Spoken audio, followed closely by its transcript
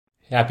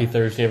Happy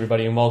Thursday,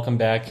 everybody, and welcome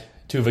back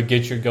to the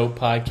Get Your Goat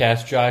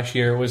podcast. Josh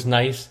here. It was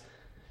nice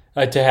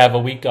to have a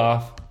week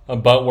off,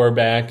 but we're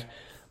back.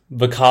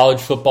 The college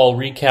football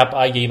recap,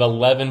 I gave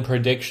 11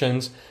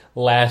 predictions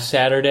last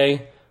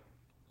Saturday.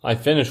 I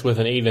finished with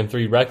an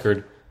 8-3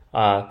 record.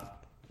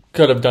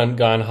 Could have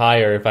gone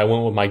higher if I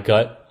went with my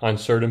gut on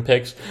certain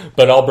picks,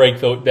 but I'll break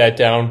that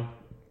down.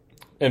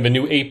 And the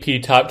new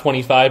AP Top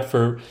 25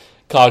 for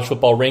college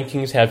football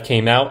rankings have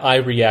came out. I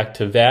react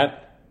to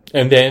that.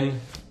 And then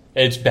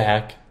it's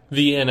back.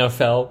 The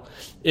NFL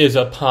is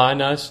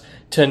upon us.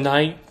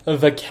 Tonight,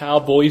 the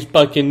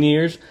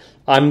Cowboys-Buccaneers.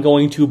 I'm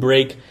going to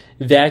break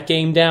that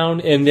game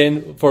down. And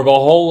then for the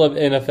whole of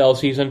NFL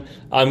season,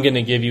 I'm going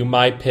to give you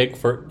my pick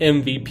for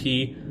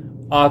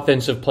MVP,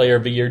 Offensive Player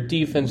of the Year,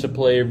 Defensive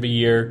Player of the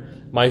Year,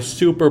 my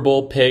Super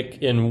Bowl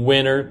pick and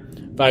winner,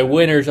 my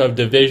winners of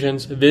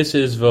divisions. This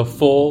is the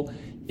full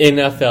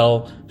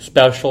NFL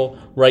special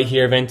right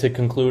here. Then to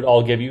conclude,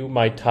 I'll give you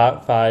my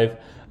top 5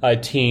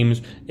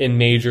 teams in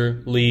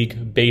Major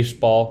League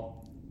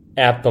Baseball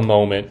at the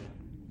moment.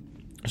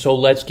 So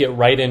let's get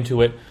right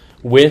into it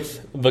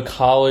with the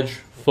college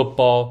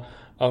football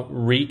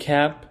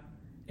recap.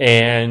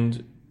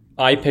 And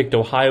I picked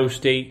Ohio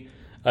State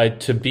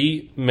to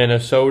beat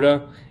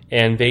Minnesota,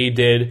 and they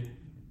did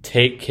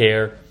take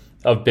care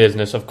of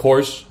business. Of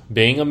course,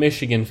 being a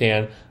Michigan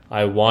fan,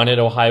 I wanted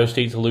Ohio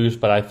State to lose,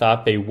 but I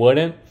thought they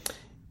wouldn't.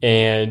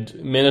 And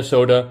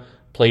Minnesota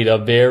played a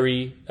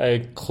very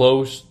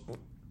close,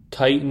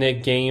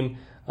 tight-knit game,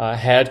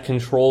 had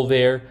control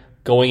there.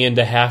 Going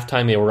into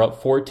halftime, they were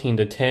up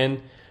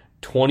 14-10,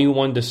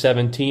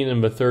 21-17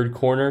 in the third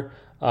quarter.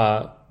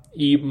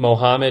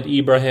 Mohamed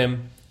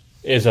Ibrahim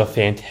is a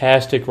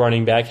fantastic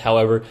running back,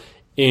 however,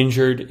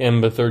 injured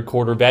in the third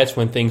quarter. That's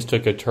when things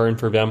took a turn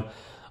for them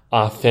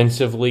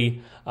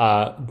offensively.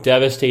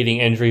 Devastating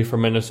injury for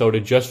Minnesota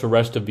just the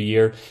rest of the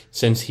year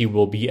since he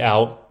will be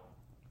out.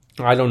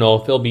 I don't know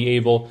if he'll be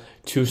able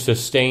to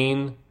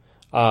sustain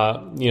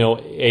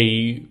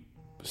a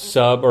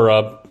sub or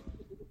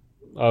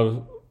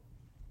a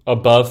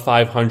above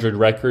 500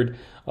 record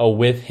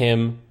with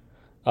him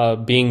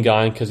being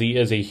gone, because he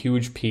is a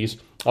huge piece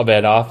of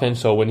that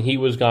offense. So when he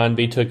was gone,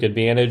 they took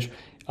advantage.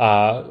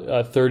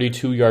 A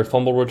 32-yard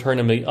fumble return.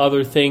 And the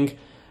other thing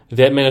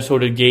that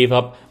Minnesota gave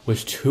up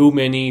was too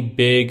many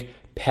big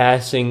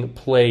passing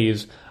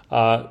plays.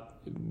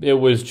 It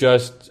was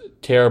just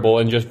terrible,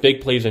 and just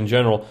big plays in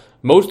general.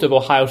 Most of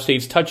Ohio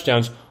State's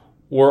touchdowns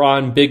were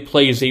on big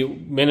plays.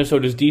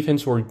 Minnesota's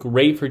defense were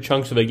great for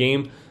chunks of the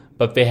game,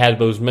 but they had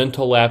those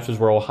mental lapses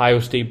where Ohio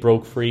State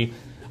broke free.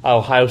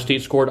 Ohio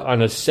State scored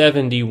on a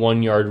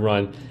 71-yard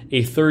run,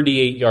 a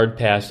 38-yard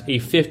pass, a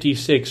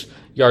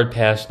 56-yard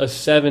pass, a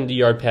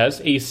 70-yard pass,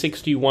 a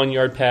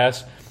 61-yard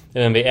pass,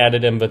 and then they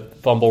added in the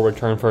fumble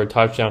return for a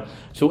touchdown.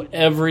 So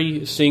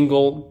every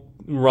single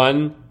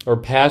run or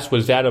pass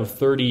was that of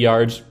 30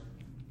 yards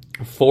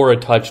for a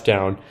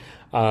touchdown.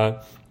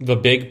 The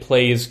big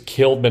plays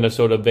killed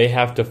Minnesota. They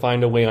have to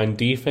find a way on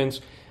defense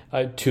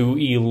to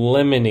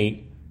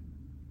eliminate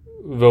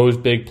those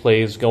big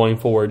plays going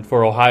forward.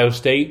 For Ohio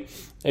State,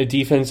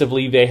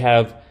 defensively, they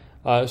have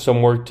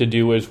some work to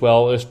do as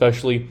well,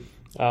 especially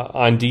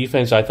on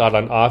defense. I thought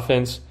on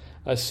offense,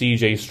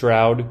 C.J.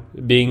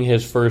 Stroud, being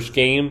his first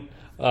game,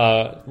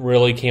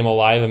 really came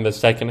alive in the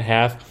second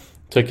half,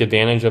 took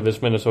advantage of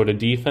this Minnesota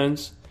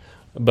defense.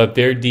 But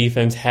their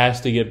defense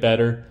has to get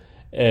better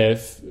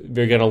if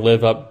they're going to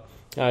live up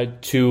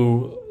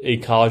to a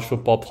college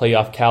football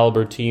playoff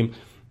caliber team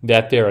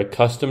that they're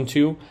accustomed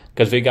to,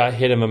 because they got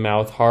hit in the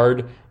mouth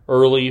hard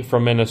early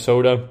from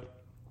Minnesota.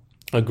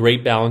 A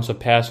great balance of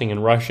passing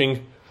and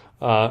rushing,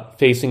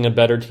 facing a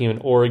better team in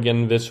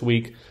Oregon this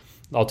week.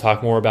 I'll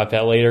talk more about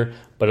that later,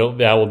 but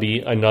that will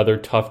be another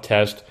tough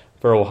test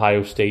for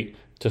Ohio State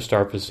to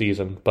start the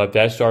season. But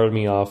that started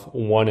me off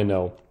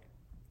 1-0.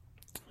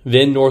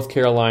 Then North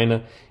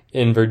Carolina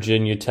and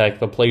Virginia Tech.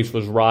 The place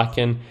was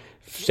rocking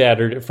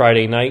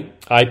Friday night.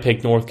 I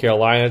picked North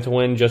Carolina to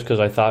win just because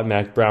I thought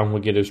Mac Brown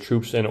would get his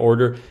troops in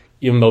order,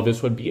 even though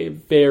this would be a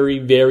very,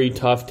 very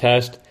tough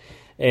test.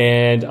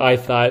 And I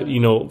thought,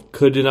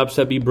 could an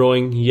upset be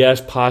brewing?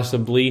 Yes,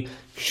 possibly.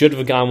 Should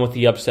have gone with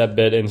the upset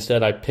bid.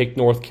 Instead, I picked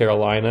North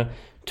Carolina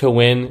to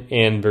win,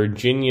 and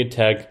Virginia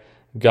Tech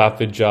got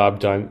the job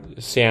done.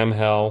 Sam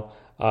Howell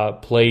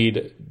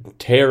played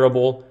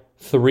terrible.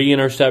 3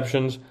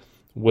 interceptions,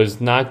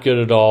 was not good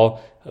at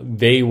all.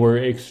 They were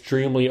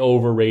extremely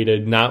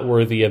overrated, not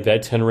worthy of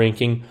that 10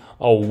 ranking,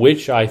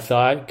 which I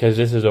thought, because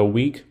this is a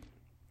weak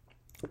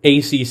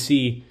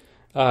ACC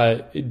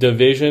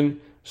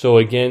division. So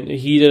again,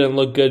 he didn't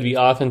look good. The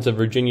offense of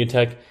Virginia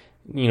Tech,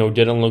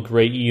 didn't look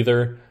great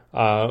either,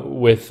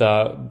 with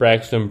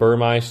Braxton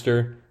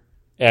Burmeister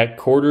at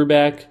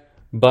quarterback.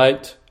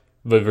 But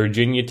the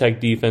Virginia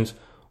Tech defense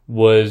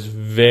was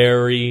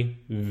very,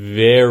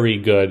 very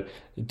good.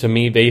 To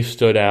me, they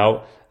stood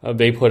out.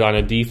 They put on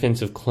a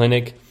defensive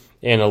clinic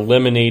and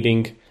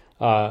eliminating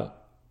the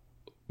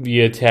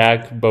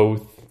attack,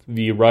 both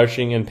the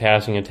rushing and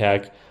passing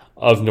attack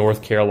of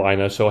North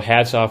Carolina. So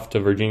hats off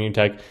to Virginia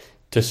Tech.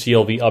 to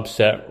seal the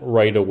upset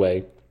right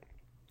away.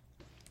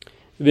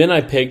 Then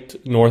I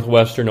picked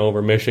Northwestern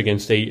over Michigan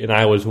State, and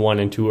I was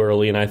 1-2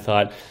 early, and I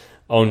thought,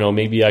 oh no,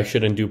 maybe I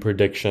shouldn't do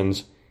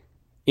predictions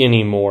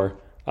anymore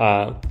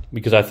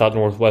because I thought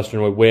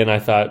Northwestern would win. I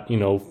thought,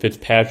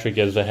 Fitzpatrick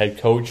as a head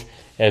coach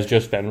has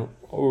just been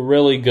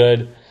really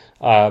good,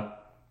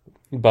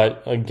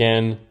 but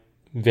again,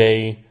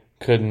 they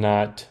could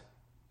not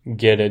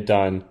get it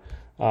done,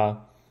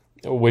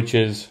 which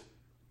is,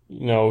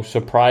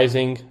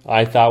 surprising.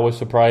 I thought was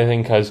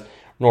surprising because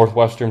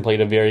Northwestern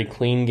played a very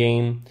clean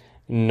game,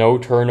 no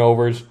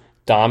turnovers,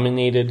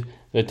 dominated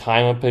the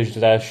time of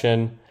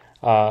possession.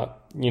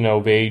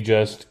 They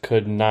just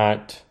could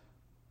not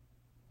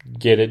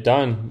get it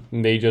done.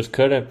 They just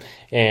couldn't.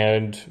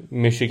 And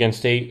Michigan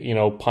State,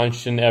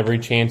 punched in every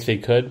chance they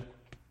could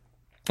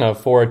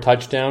for a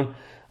touchdown,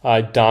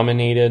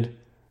 dominated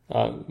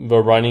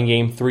the running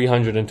game,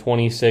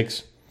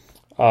 326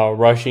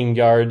 rushing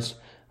yards.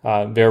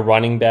 Their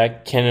running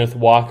back, Kenneth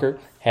Walker,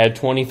 had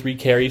 23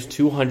 carries,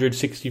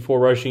 264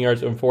 rushing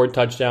yards, and 4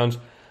 touchdowns.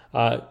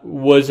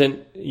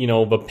 Wasn't,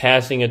 the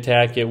passing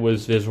attack. It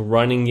was this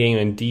running game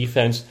and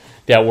defense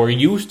that we're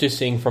used to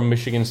seeing from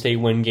Michigan State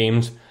win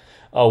games.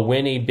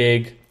 Win a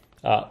big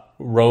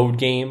road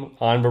game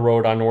on the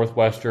road on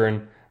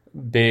Northwestern.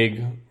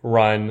 Big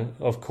run.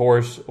 Of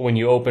course, when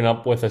you open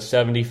up with a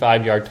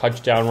 75-yard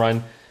touchdown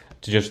run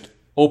to just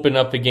open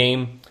up the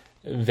game,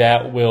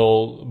 that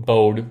will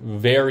bode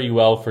very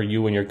well for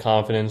you and your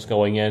confidence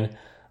going in.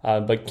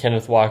 But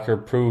Kenneth Walker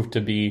proved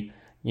to be,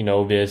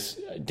 this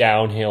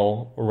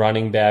downhill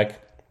running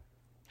back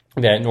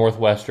that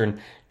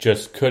Northwestern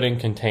just couldn't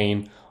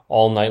contain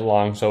all night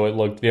long. So it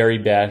looked very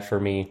bad for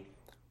me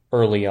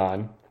early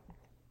on.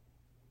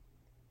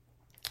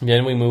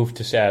 Then we moved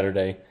to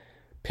Saturday.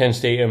 Penn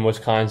State and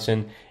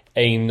Wisconsin,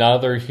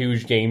 another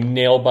huge game,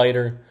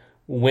 nail-biter,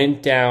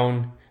 went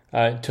down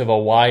to the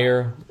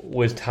wire,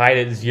 was tied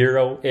at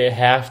 0 at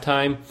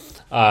halftime,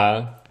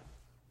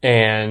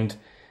 and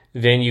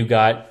then you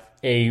got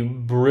a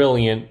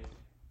brilliant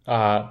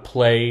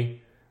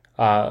play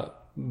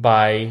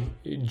by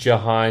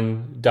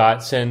Jahan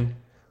Dotson,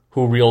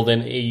 who reeled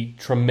in a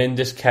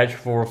tremendous catch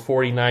for a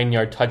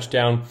 49-yard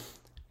touchdown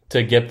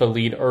to get the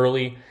lead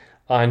early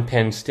on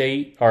Penn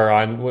State, or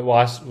on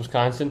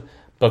Wisconsin.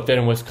 But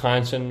then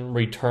Wisconsin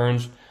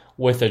returns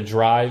with a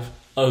drive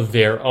of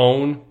their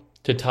own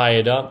to tie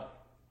it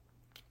up.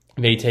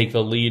 They take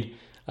the lead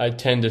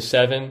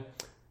 10-7.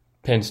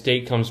 Penn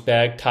State comes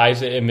back,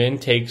 ties it, and then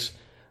takes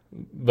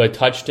the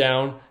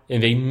touchdown,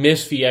 and they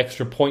miss the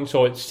extra point.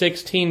 So it's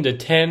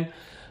 16-10.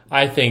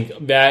 I think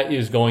that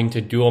is going to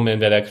do them in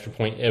that extra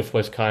point if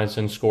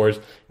Wisconsin scores,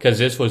 because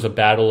this was a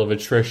battle of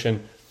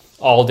attrition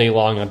all day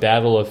long, a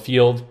battle of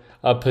field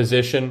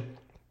position.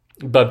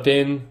 But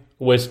then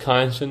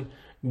Wisconsin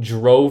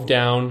drove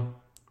down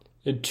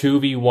to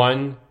the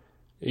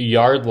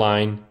 1-yard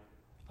line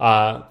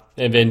and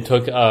then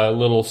took a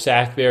little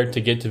sack there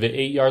to get to the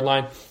 8-yard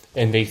line,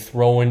 and they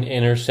throw an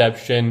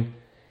interception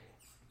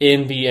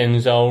in the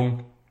end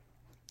zone,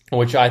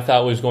 which I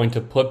thought was going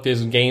to put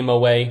this game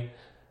away.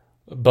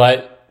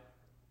 But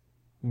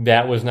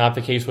that was not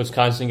the case.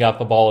 Wisconsin got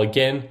the ball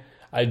again.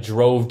 I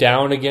drove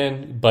down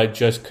again, but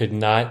just could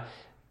not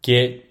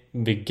get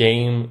the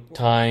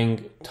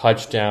game-tying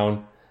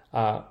touchdown.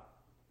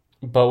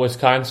 But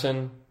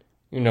Wisconsin,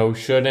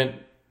 shouldn't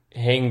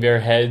hang their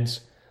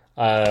heads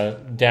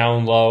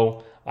down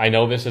low. I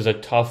know this is a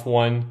tough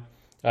one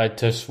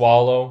to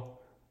swallow,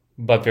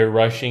 but their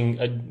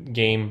rushing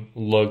game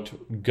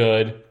looked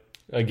good.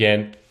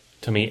 Again,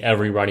 to me,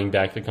 every running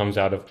back that comes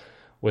out of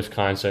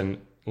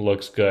Wisconsin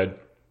looks good.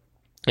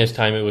 This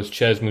time it was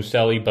Ches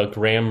Muselli, but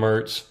Graham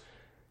Mertz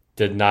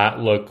did not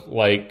look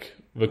like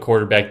the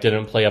quarterback,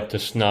 didn't play up to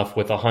snuff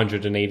with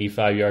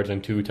 185 yards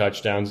and 2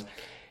 touchdowns.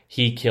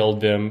 He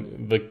killed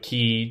them. The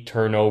key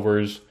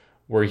turnovers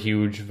were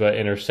huge. The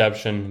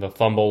interception, the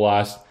fumble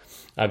loss,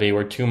 they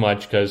were too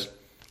much because,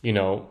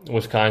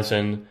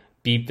 Wisconsin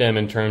beat them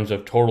in terms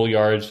of total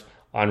yards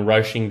on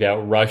rushing. That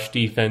rush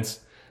defense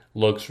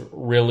looks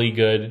really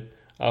good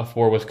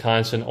for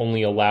Wisconsin,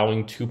 only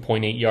allowing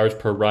 2.8 yards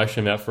per rush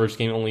in that first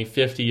game, only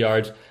 50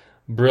 yards.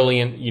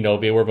 Brilliant.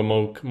 They were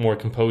the more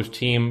composed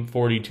team,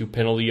 42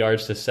 penalty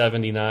yards to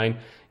 79.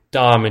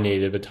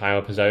 Dominated the time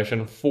of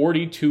possession,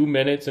 42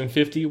 minutes and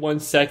 51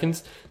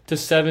 seconds to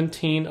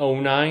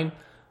 17:09,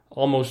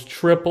 almost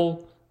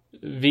triple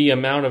the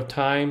amount of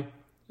time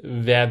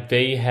that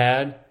they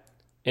had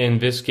in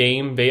this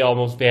game. They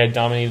had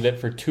dominated it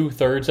for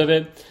 2/3 of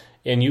it,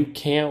 and you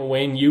can't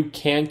win, you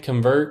can't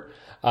convert.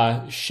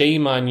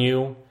 Shame on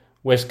you,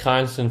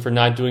 Wisconsin, for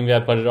not doing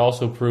that, but it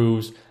also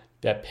proves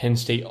that Penn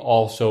State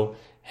also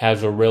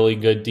has a really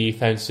good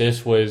defense.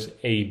 This was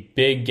a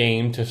big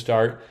game to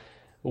start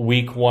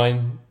Week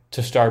 1,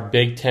 to start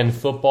Big Ten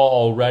football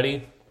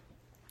already,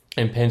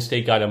 and Penn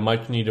State got a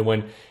much-needed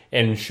win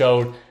and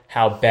showed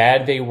how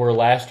bad they were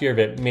last year,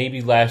 that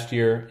maybe last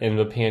year in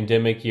the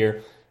pandemic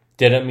year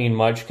didn't mean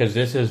much, because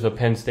this is the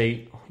Penn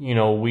State,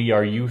 we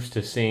are used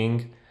to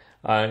seeing.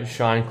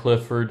 Sean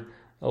Clifford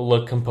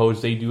look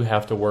composed. They do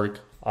have to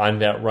work on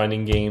that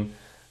running game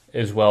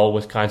as well.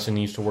 Wisconsin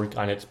needs to work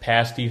on its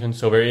pass defense,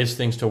 so there is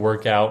things to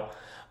work out.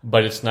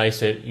 But it's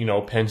nice that,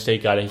 Penn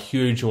State got a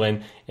huge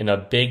win in a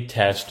big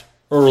test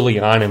early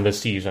on in the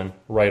season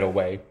right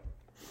away.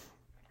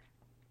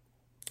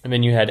 And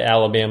then you had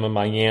Alabama,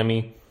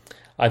 Miami.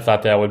 I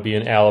thought that would be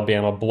an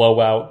Alabama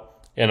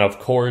blowout. And of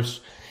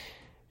course,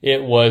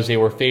 it was. They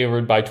were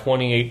favored by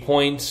 28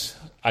 points,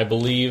 I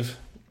believe.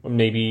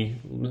 Maybe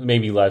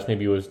less.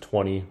 Maybe it was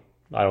 20.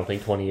 I don't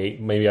think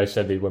 28. Maybe I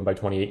said they'd win by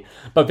 28.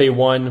 But they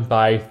won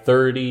by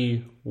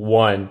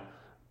 31.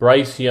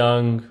 Bryce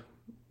Young,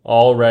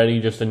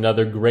 already just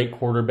another great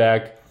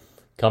quarterback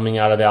coming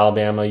out of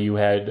Alabama. You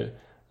had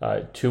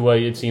Tua,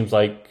 it seems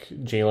like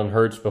Jalen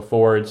Hurts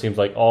before. It seems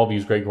like all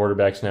these great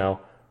quarterbacks now,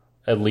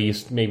 at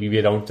least, maybe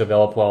they don't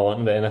develop well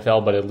in the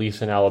NFL, but at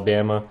least in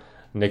Alabama,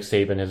 Nick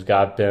Saban has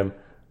got them.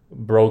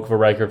 Broke the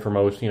record for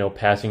most,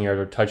 passing yards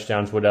or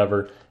touchdowns,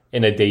 whatever,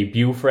 in a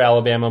debut for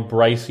Alabama.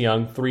 Bryce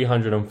Young,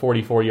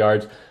 344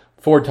 yards,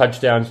 4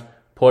 touchdowns,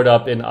 put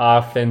up an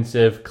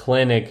offensive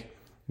clinic.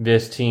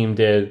 This team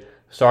did.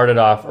 Started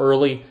off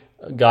early,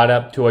 got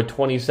up to a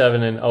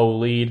 27-0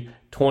 lead,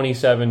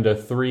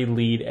 27-3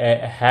 lead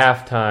at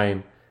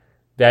halftime.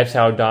 That's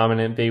how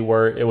dominant they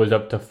were. It was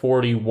up to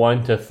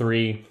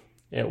 41-3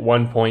 at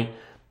one point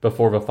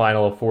before the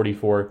final of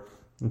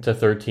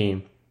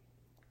 44-13.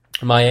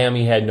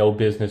 Miami had no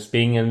business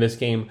being in this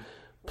game,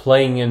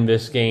 playing in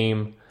this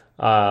game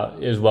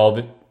as well.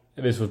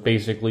 This was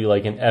basically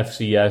like an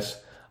FCS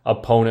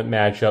opponent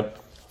matchup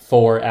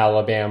for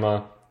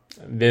Alabama.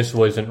 This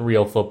wasn't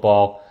real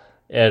football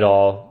at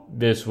all.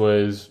 This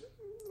was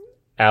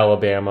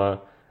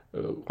Alabama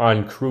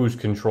on cruise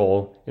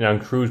control,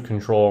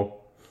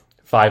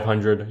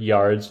 500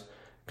 yards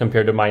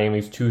compared to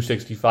Miami's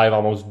 265,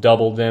 almost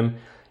doubled them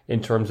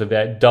in terms of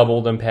that,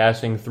 doubled them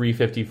passing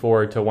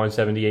 354 to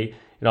 178,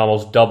 and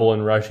almost double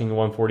in rushing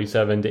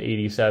 147 to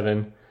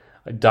 87.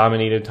 A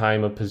dominated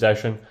time of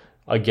possession.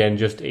 Again,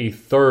 just a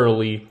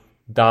thoroughly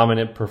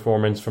dominant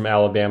performance from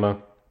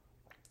Alabama.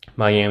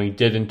 Miami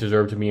didn't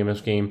deserve to be in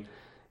this game.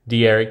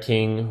 De'Aaron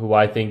King, who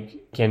I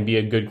think can be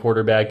a good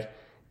quarterback,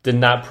 did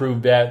not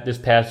prove that this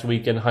past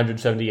weekend.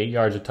 178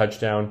 yards, a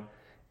touchdown,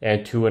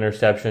 and 2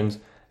 interceptions.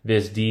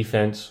 This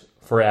defense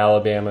for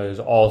Alabama is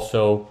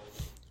also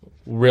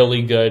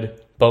really good,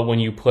 but when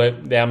you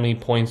put that many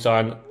points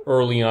on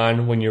early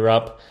on, when you're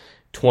up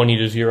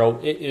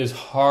 20-0, it is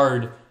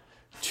hard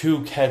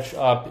to catch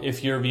up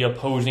if you're the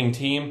opposing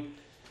team.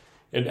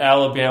 And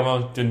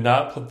Alabama did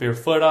not put their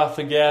foot off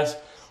the gas.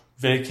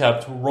 They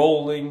kept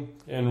rolling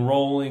and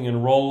rolling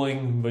and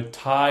rolling. The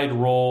tide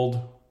rolled.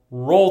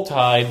 Roll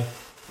Tide.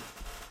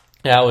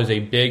 That was a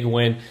big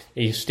win,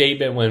 a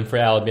statement win for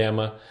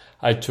Alabama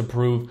to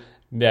prove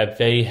that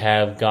they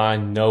have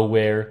gone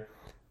nowhere.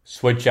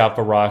 Switch out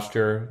the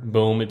roster.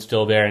 Boom, it's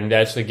still there. And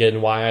that's,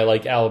 again, why I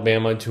like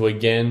Alabama to,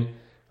 again,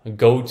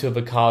 go to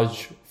the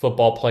college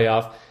football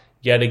playoff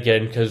yet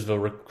again, because the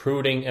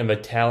recruiting and the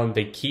talent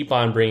they keep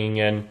on bringing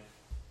in,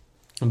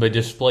 the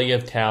display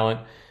of talent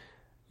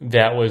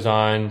that was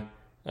on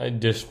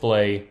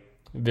display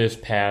this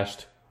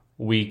past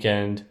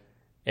weekend,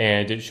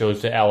 and it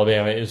shows that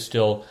Alabama is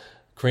still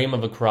cream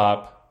of the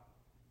crop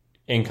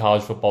in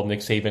college football. Nick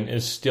Saban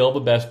is still the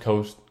best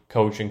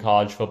coach in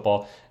college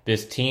football.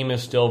 This team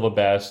is still the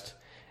best,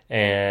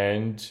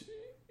 and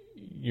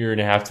you're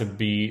going to have to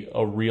be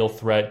a real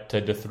threat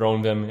to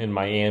dethrone them. In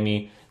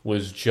Miami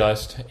was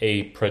just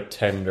a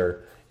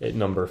pretender at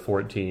number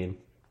 14.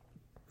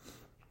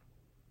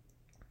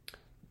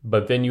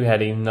 But then you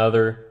had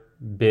another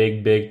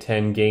big Big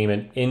Ten game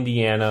in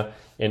Indiana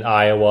and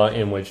Iowa,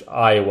 in which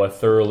Iowa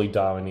thoroughly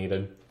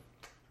dominated.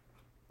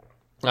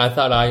 I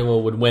thought Iowa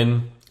would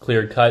win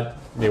clear cut.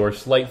 They were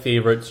slight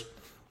favorites,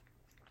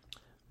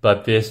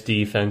 but this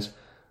defense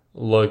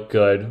looked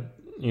good.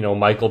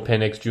 Michael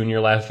Penix Jr.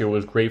 last year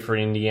was great for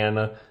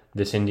Indiana.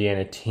 This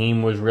Indiana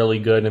team was really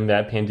good in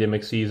that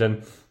pandemic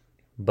season,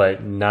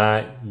 but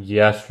not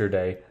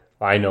yesterday.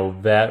 I know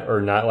that,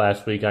 or not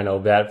last week. I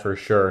know that for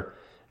sure.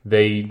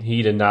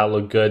 He did not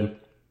look good.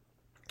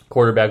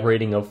 Quarterback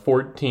rating of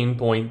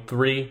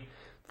 14.3,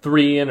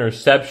 3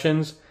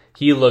 interceptions.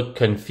 He looked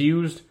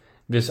confused.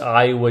 This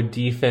Iowa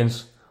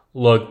defense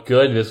looked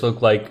good. This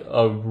looked like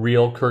a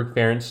real Kirk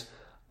Ferentz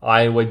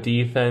Iowa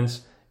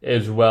defense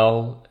as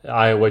well.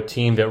 Iowa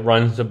team that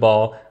runs the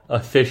ball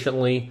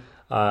efficiently.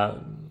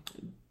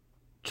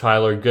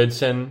 Tyler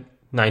Goodson,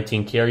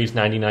 19 carries,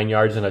 99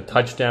 yards, and a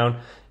touchdown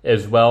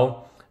as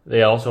well.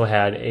 They also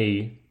had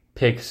a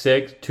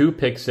two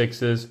pick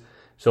sixes.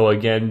 So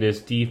again,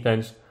 this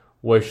defense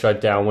was shut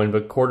down. When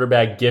the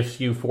quarterback gifts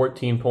you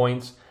 14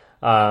 points,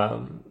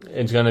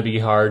 it's going to be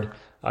hard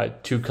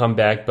to come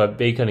back, but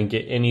they couldn't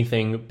get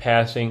anything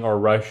passing or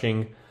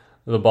rushing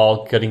the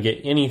ball, couldn't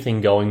get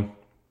anything going.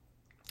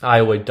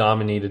 Iowa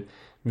dominated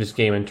this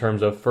game in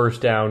terms of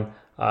first down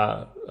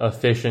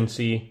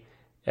efficiency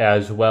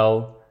as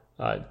well.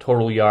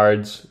 Total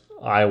yards,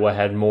 Iowa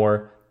had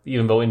more,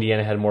 even though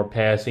Indiana had more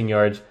passing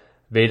yards.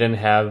 They didn't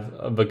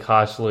have the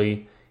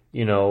costly,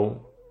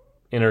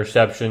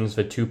 interceptions,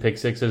 the 2 pick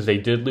sixes. They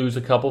did lose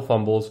a couple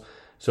fumbles,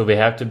 so they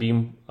have to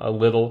be a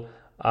little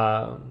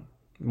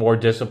more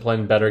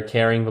disciplined, better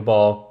carrying the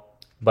ball.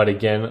 But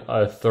again,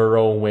 a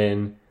thorough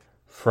win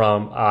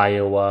from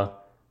Iowa.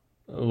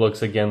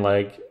 Looks again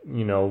like,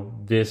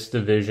 this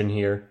division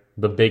here,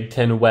 the Big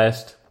Ten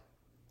West,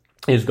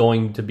 is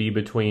going to be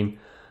between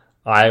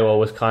Iowa,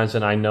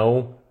 Wisconsin. I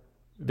know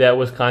that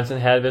Wisconsin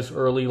had this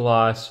early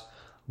loss,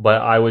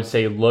 but I would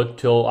say look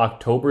till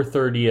October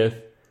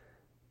 30th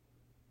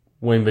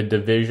when the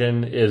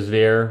division is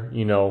there.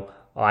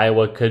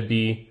 Iowa could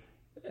be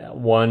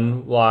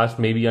one loss,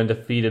 maybe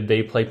undefeated.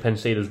 They play Penn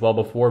State as well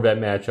before that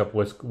matchup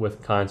with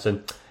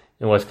Wisconsin.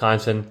 And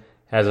Wisconsin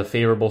has a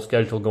favorable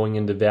schedule going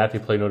into that. They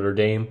play Notre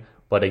Dame.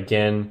 But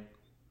again,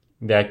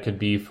 that could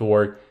be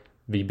for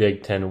the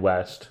Big Ten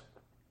West.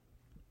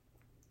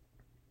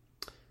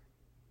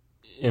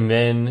 And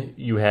then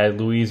you had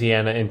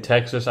Louisiana and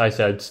Texas. I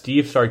said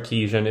Steve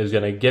Sarkisian is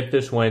going to get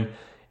this win.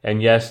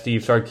 And yes,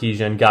 Steve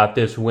Sarkisian got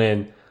this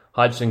win.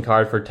 Hudson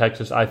Card for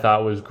Texas I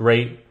thought was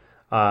great.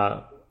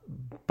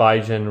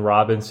 Bijan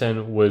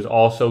Robinson was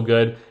also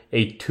good.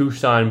 A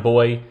Tucson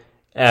boy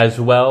as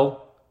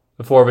well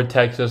for the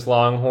Texas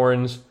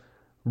Longhorns,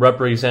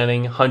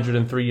 representing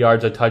 103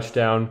 yards, a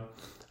touchdown.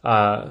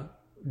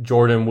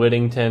 Jordan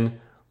Whittington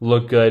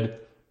looked good.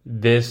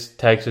 This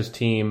Texas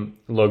team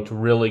looked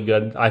really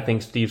good. I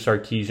think Steve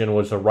Sarkisian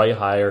was the right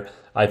hire.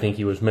 I think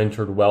he was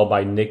mentored well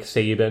by Nick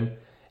Saban,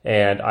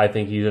 and I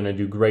think he's going to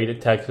do great at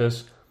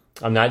Texas.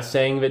 I'm not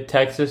saying that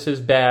Texas is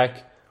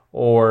back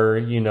or,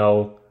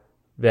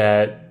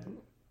 that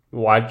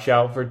watch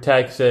out for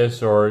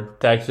Texas or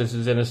Texas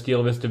is in a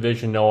steal this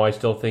division. No, I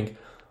still think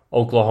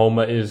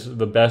Oklahoma is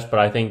the best, but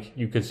I think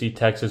you could see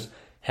Texas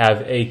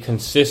have a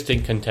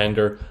consistent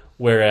contender,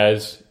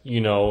 whereas,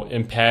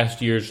 in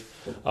past years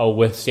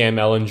with Sam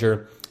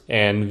Ehlinger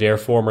and their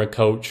former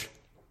coach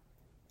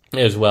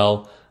as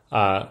well,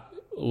 a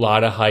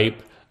lot of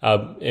hype,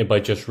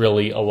 but just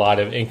really a lot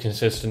of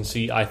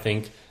inconsistency. I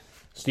think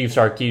Steve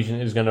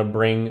Sarkisian is going to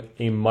bring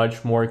a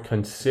much more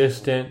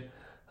consistent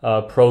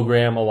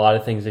program, a lot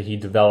of things that he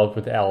developed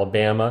with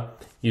Alabama.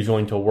 He's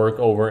going to work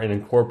over and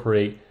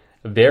incorporate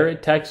there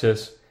at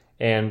Texas,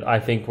 and I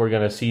think we're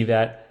going to see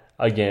that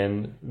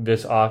again.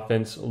 This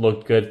offense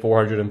looked good,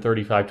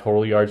 435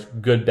 total yards,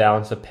 good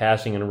balance of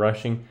passing and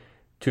rushing,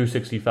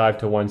 265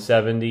 to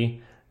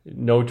 170,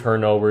 no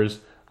turnovers.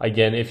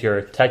 Again, if you're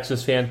a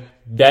Texas fan,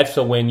 that's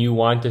the win you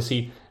want to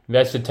see.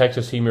 That's the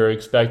Texas team you're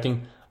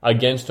expecting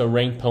against a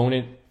ranked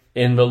opponent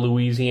in the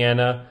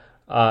Louisiana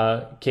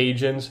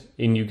Cajuns,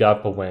 and you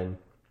got the win.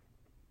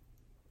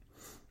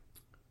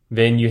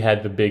 Then you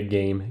had the big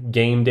game.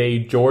 Game day,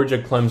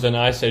 Georgia-Clemson.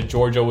 I said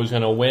Georgia was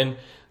going to win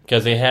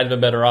because they had the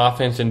better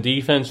offense and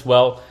defense.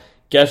 Well,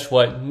 guess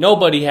what?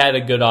 Nobody had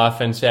a good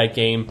offense that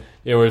game.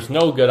 There was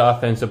no good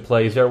offensive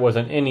plays. There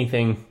wasn't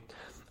anything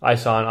I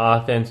saw on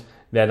offense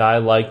that I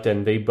liked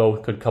and they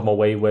both could come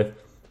away with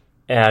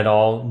at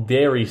all.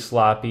 Very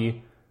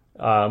sloppy.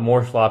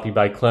 More sloppy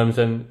by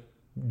Clemson.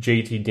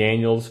 JT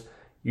Daniels,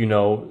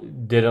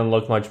 didn't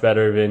look much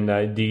better than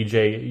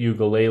DJ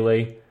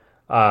Uiagalelei.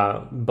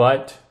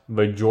 But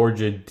the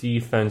Georgia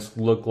defense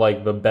looked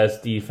like the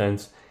best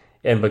defense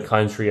in the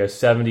country. A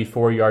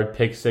 74-yard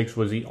pick six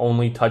was the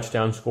only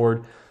touchdown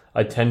scored.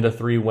 A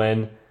 10-3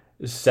 win.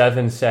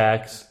 7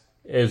 sacks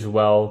as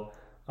well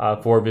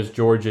for this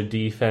Georgia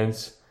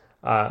defense.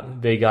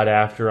 They got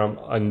after him,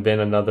 and then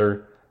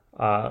another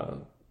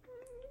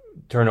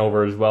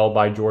turnover as well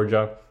by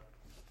Georgia.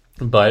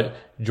 But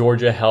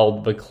Georgia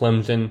held the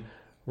Clemson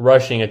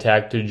rushing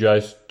attack to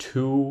just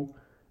 2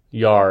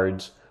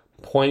 yards.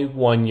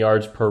 0.1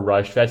 yards per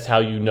rush. That's how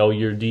you know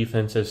your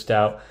defense is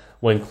stout.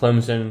 When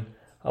Clemson,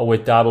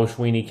 with Dabo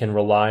Swinney, can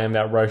rely on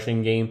that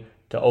rushing game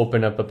to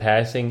open up a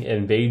passing,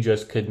 and they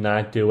just could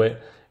not do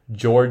it.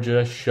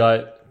 Georgia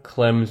shut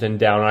Clemson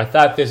down. I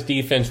thought this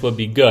defense would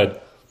be good,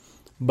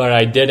 but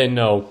I didn't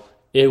know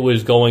it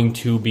was going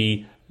to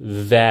be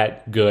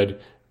that good,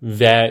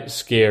 that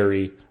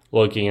scary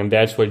looking, and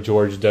that's what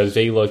Georgia does.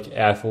 They look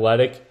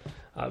athletic.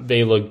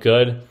 They look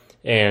good,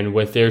 and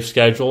with their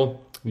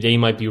schedule, they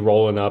might be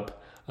rolling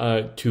up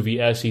to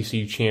the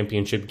SEC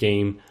championship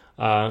game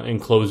and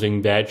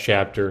closing that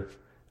chapter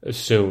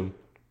soon.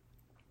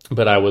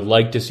 But I would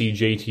like to see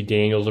JT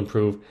Daniels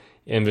improve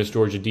in this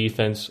Georgia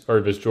defense, or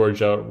this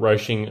Georgia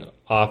rushing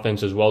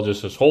offense as well,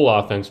 just this whole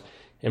offense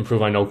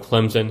improve. I know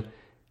Clemson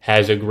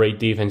has a great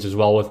defense as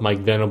well with Mike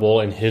Venable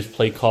and his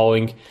play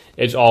calling.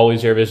 It's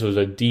always there. This was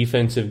a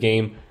defensive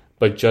game,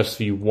 but just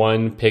the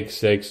one pick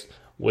six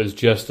was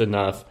just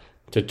enough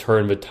to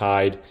turn the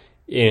tide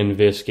in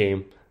this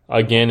game.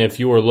 Again, if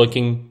you were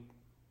looking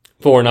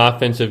for an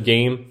offensive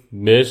game,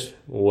 this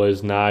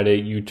was not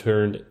it. You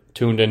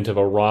tuned into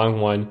the wrong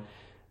one.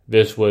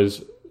 This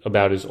was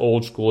about as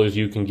old school as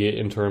you can get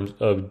in terms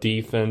of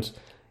defense.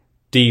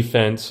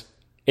 Defense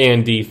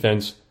in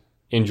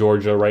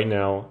Georgia right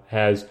now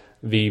has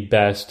the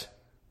best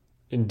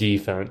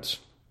defense.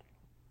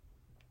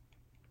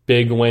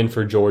 Big win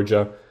for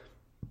Georgia.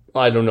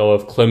 I don't know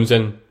if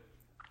Clemson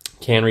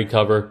can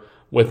recover,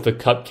 with the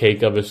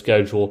cupcake of a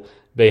schedule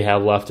they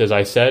have left. As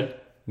I said,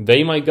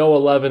 they might go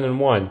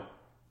 11-1.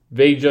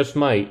 They just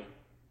might.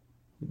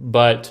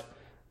 But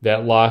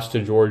that loss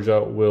to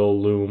Georgia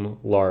will loom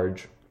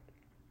large.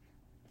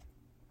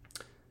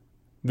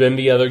 Then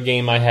the other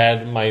game I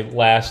had, my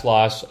last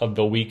loss of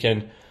the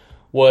weekend,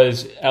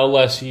 was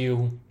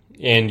LSU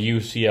and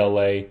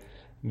UCLA.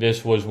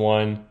 This was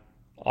one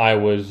I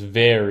was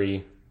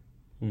very,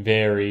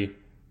 very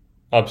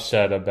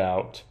upset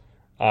about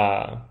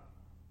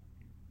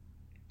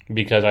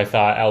because I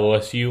thought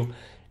LSU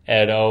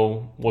at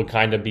 0 would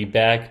kind of be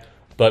back.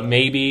 But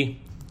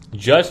maybe,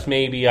 just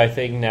maybe, I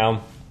think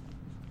now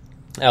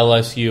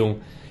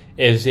LSU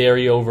is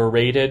very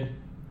overrated.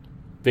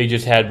 They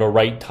just had the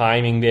right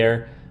timing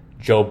there.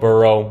 Joe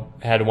Burrow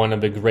had one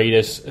of the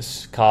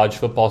greatest college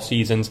football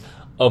seasons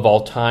of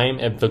all time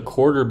at the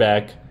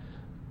quarterback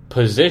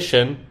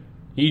position.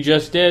 He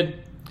just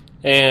did.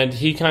 And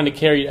he kind of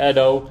carried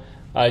Edo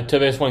to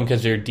this one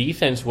because their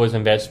defense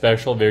wasn't that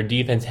special. Their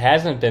defense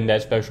hasn't been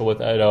that special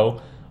with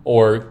Edo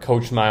or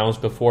Coach Miles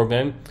before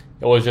then.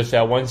 It was just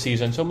that one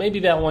season. So maybe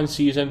that one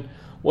season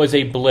was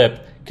a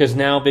blip because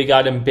now they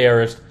got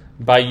embarrassed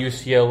by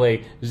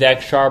UCLA. Zach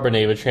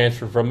Charbonnet, the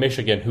transfer from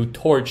Michigan, who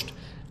torched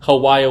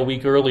Hawaii a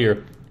week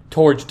earlier,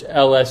 torched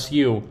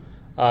LSU.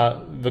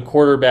 The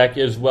quarterback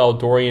as well,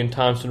 Dorian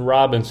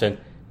Thompson-Robinson,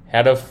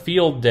 had a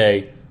field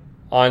day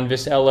on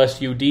this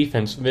LSU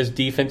defense. This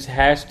defense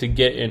has to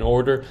get in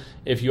order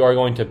if you are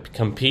going to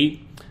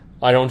compete.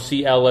 I don't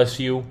see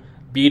LSU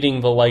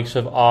beating the likes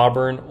of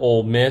Auburn,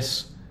 Ole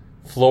Miss,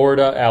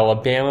 Florida,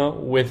 Alabama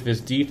with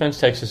this defense,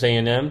 Texas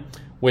A&M.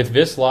 With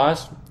this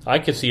loss, I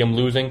could see them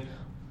losing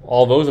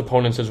all those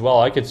opponents as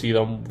well. I could see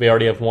them, they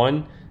already have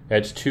one.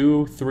 That's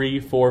 2, 3,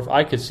 4.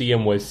 I could see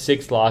them with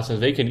 6 losses.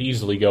 They can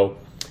easily go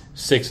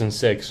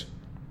 6-6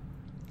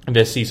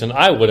 this season.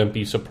 I wouldn't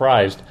be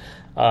surprised.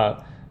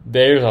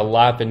 There's a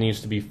lot that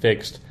needs to be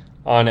fixed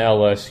on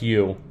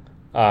LSU.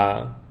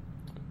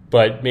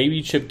 But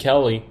maybe Chip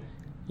Kelly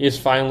is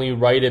finally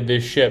righted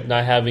this ship,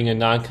 not having a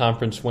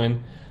non-conference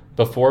win.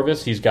 Before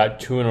this, he's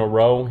got 2 in a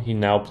row. He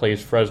now plays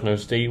Fresno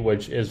State,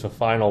 which is the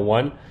final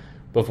one,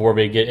 before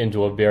they get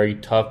into a very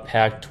tough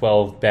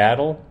Pac-12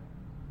 battle.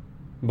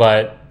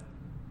 But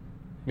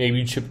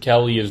maybe Chip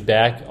Kelly is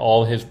back.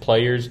 All his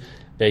players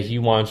that he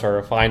wants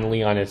are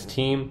finally on his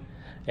team.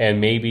 And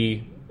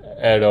maybe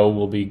Edo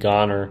will be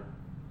goner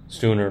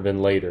sooner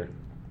than later.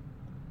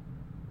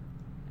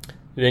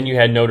 Then you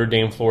had Notre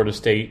Dame, Florida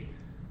State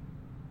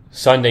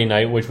Sunday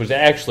night, which was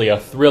actually a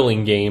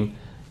thrilling game.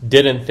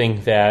 Didn't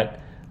think that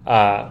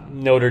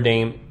Notre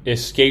Dame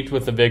escaped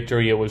with the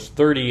victory. It was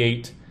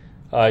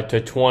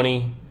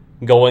 38-20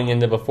 going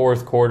into the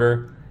fourth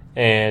quarter,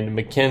 and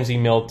Mackenzie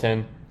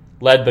Milton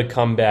led the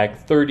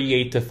comeback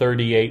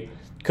 38-38.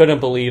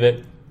 Couldn't believe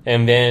it.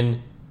 And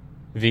then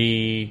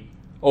the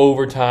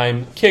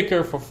overtime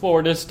kicker for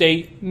Florida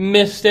State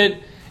missed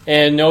it,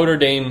 and Notre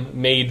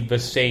Dame made the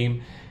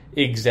same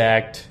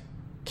exact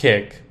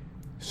kick.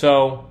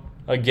 So,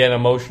 again,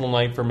 emotional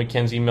night for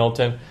Mackenzie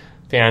Milton.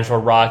 Fans were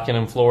rocking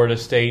in Florida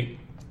State.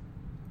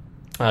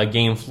 A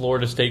game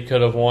Florida State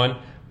could have won.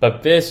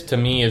 But this, to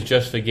me, is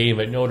just a game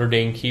that Notre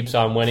Dame keeps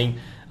on winning.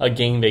 A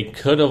game they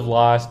could have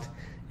lost.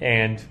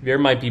 And there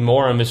might be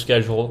more on the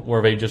schedule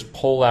where they just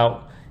pull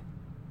out,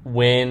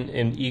 win,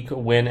 and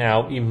win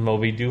out, even though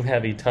we do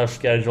have a tough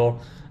schedule.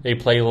 They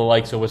play the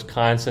likes of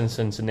Wisconsin,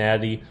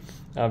 Cincinnati,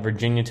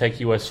 Virginia Tech,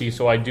 USC.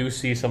 So I do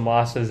see some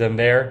losses in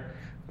there.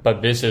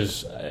 But this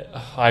is,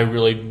 I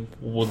really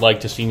would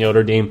like to see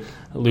Notre Dame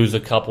lose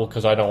a couple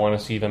because I don't want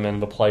to see them in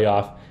the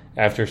playoff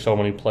after so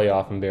many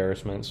playoff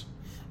embarrassments.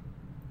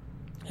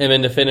 And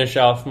then to finish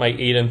off my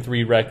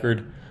 8-3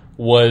 record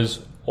was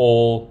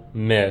Ole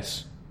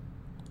Miss.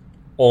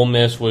 Ole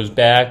Miss was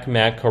back.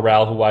 Matt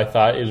Corral, who I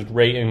thought is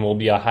great and will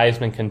be a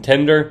Heisman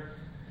contender,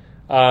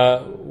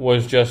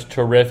 was just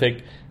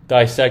terrific.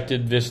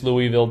 Dissected this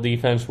Louisville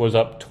defense, was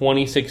up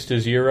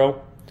 26-0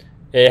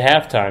 at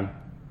halftime.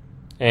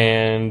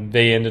 And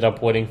they ended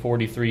up winning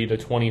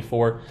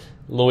 43-24.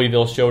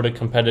 Louisville showed a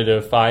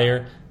competitive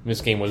fire.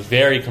 This game was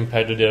very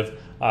competitive,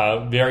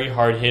 very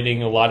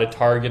hard-hitting, a lot of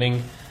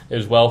targeting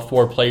as well.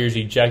 4 players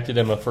ejected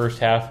in the first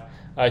half,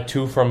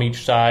 2 from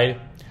each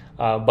side.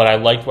 But I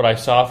liked what I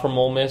saw from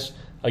Ole Miss.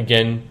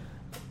 Again,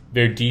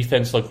 their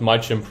defense looked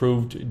much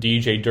improved,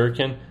 DJ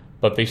Durkin,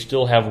 but they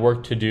still have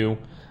work to do,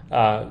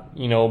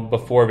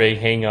 before they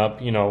hang up,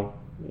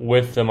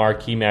 with the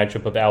marquee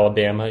matchup of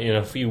Alabama in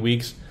a few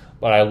weeks.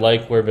 But I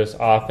like where this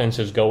offense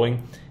is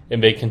going,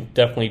 and they can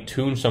definitely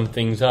tune some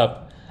things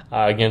up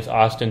against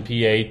Austin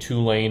Peay,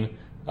 Tulane,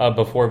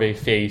 before they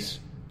face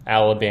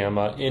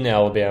Alabama in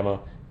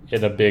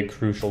a big,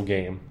 crucial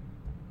game.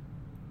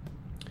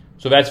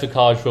 So that's the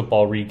college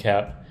football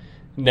recap.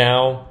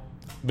 Now,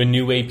 the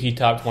new AP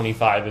Top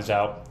 25 is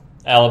out.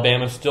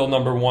 Alabama's still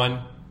number 1.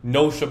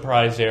 No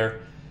surprise there.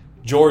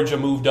 Georgia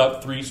moved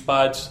up 3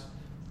 spots,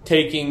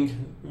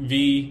 taking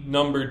the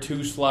number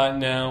 2 slot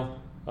now.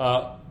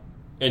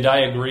 And I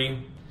agree.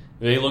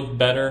 They look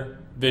better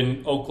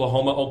than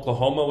Oklahoma.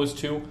 Oklahoma was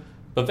 2.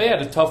 But they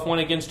had a tough one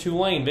against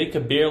Tulane. They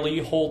could barely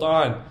hold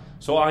on.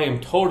 So I am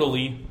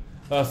totally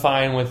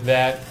fine with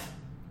that.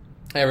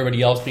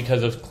 Everybody else,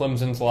 because of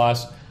Clemson's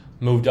loss,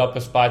 moved up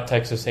a spot.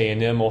 Texas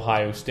A&M,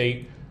 Ohio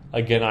State.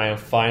 Again, I am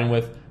fine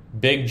with.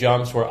 Big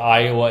jumps were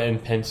Iowa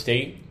and Penn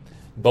State.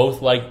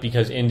 Both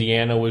because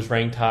Indiana was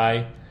ranked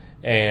high,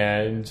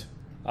 and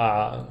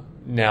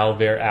now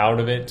they're out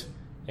of it.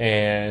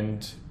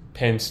 And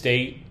Penn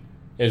State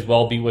as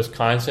well beat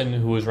Wisconsin,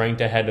 who was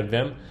ranked ahead of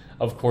them.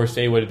 Of course,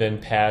 they would then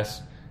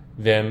pass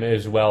them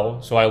as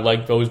well. So I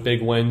like those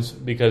big wins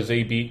because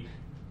they beat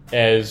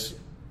as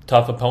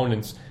tough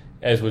opponents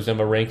as was in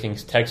the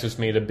rankings. Texas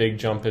made a big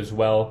jump as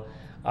well.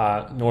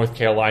 North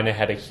Carolina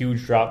had a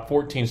huge drop,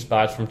 14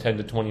 spots from 10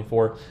 to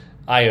 24.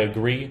 I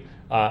agree.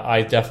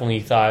 I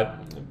definitely thought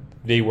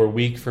they were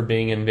weak for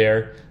being in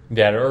there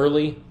that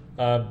early,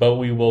 but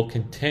we will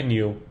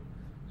continue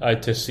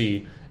to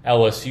see.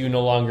 LSU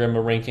no longer in the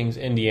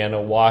rankings. Indiana,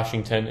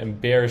 Washington,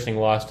 embarrassing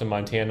loss to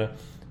Montana,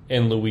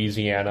 and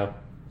Louisiana.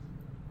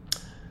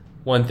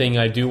 One thing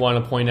I do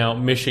want to point out,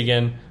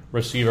 Michigan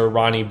receiver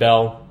Ronnie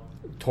Bell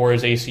tore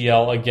his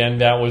ACL. Again,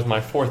 that was my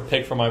fourth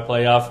pick for my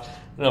playoff.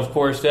 And of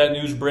course, that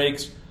news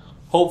breaks.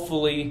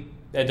 Hopefully,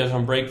 that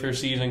doesn't break their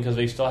season because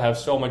they still have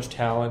so much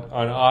talent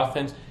on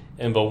offense.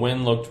 And the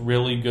win looked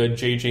really good.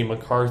 J.J.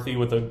 McCarthy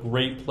with a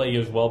great play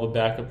as well, the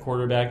backup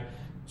quarterback.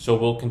 So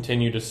we'll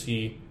continue to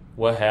see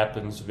what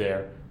happens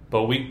there.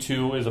 But week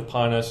 2 is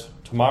upon us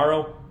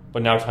tomorrow.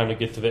 But now time to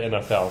get to the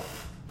NFL.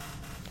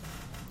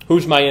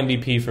 Who's my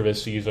MVP for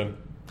this season?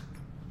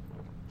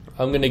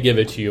 I'm going to give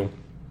it to you.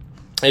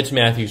 It's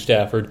Matthew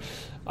Stafford.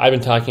 I've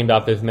been talking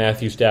about this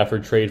Matthew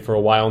Stafford trade for a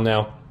while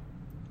now.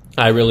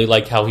 I really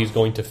like how he's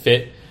going to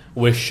fit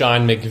with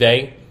Sean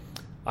McVay.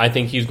 I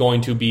think he's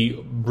going to be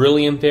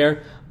brilliant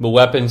there. The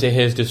weapons at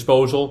his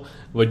disposal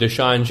with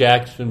Deshaun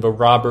Jackson, the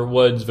Robert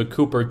Woods, the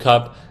Cooper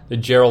Kupp, the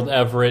Gerald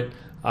Everett.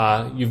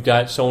 You've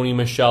got Sony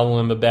Michel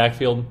in the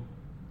backfield.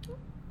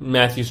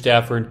 Matthew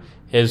Stafford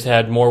has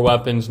had more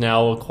weapons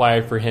now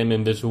acquired for him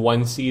in this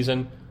one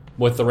season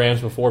with the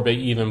Rams before they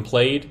even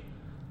played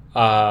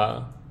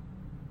than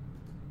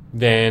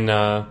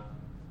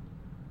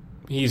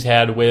he's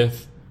had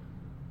with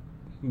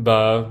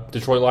the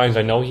Detroit Lions.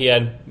 I know he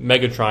had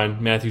Megatron,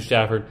 Matthew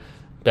Stafford,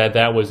 but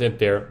that was it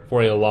there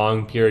for a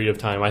long period of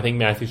time. I think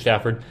Matthew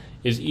Stafford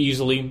is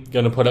easily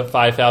going to put up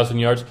 5,000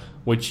 yards,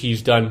 which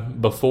he's done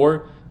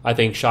before. I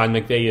think Sean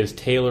McVay is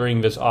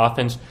tailoring this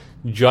offense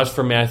just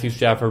for Matthew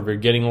Stafford. We're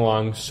getting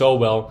along so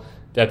well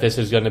that this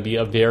is going to be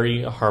a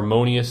very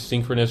harmonious,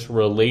 synchronous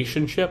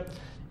relationship.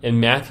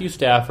 And Matthew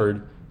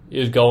Stafford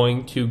is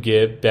going to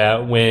get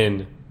that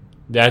win.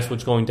 That's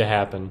what's going to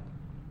happen.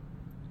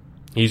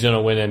 He's going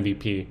to win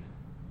MVP.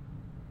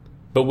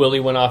 But will he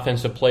win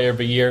Offensive Player of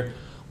the Year?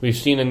 We've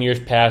seen in years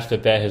past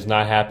that has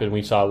not happened.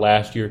 We saw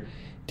last year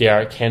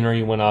Derrick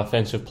Henry win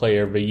Offensive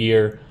Player of the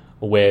Year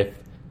with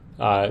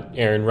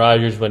Aaron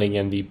Rodgers winning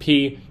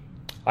MVP.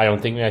 I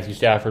don't think Matthew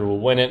Stafford will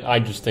win it. I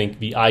just think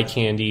the eye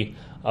candy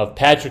of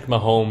Patrick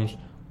Mahomes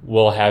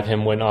will have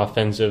him win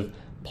Offensive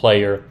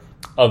Player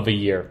of the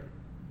Year.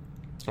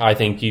 I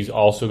think he's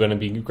also going to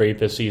be great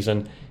this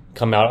season,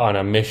 come out on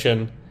a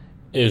mission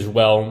as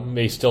well.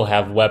 They still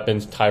have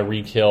weapons,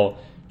 Tyreek Hill,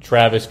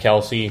 Travis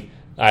Kelce.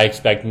 I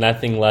expect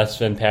nothing less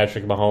than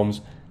Patrick Mahomes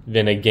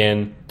than,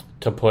 again,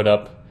 to put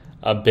up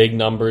big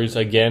numbers.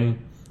 Again,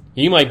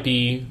 he might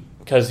be,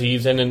 because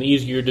he's in an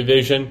easier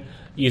division,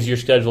 easier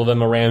schedule than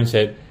the Rams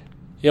hit,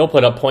 he'll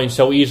put up points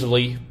so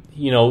easily,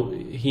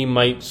 he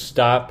might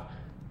stop,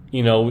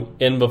 in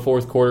the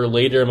fourth quarter.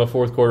 Later in the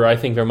fourth quarter, I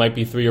think there might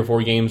be 3 or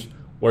 4 games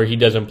where he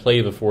doesn't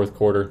play the fourth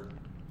quarter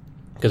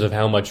because of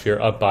how much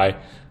you're up by.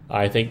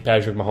 I think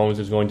Patrick Mahomes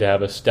is going to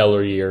have a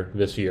stellar year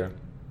this year.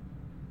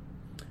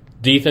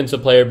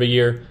 Defensive Player of the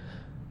Year,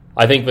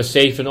 I think the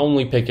safe and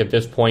only pick at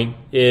this point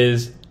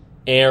is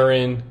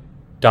Aaron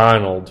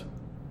Donald.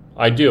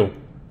 I do.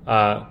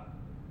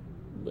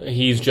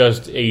 He's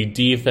just a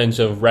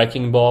defensive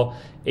wrecking ball,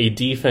 a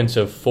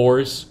defensive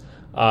force.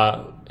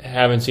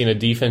 Haven't seen a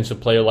defensive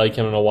player like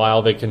him in a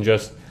while that can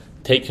just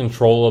take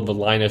control of the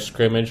line of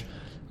scrimmage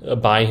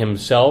by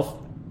himself.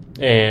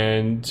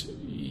 And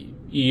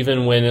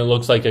even when it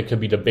looks like it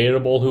could be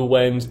debatable who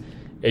wins,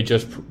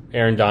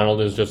 Aaron Donald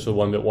is just the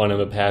one that won in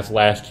the past.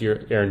 Last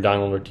year, Aaron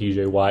Donald or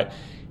TJ Watt.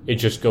 It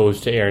just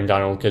goes to Aaron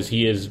Donald because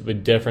he is the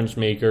difference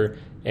maker,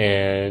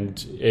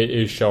 and it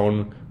is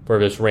shown for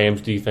this Rams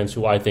defense,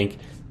 who I think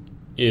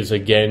is,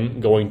 again,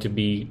 going to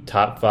be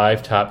top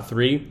 5, top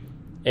 3,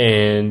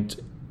 and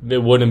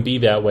it wouldn't be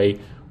that way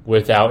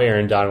without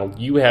Aaron Donald.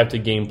 You have to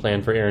game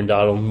plan for Aaron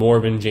Donald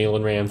more than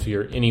Jalen Ramsey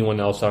or anyone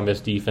else on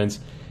this defense.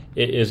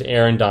 It is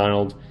Aaron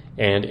Donald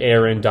and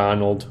Aaron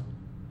Donald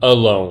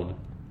alone.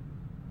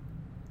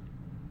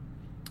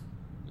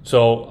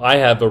 So I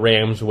have the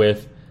Rams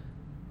with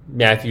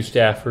Matthew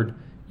Stafford,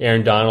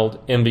 Aaron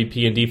Donald,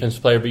 MVP and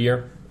Defensive Player of the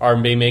Year.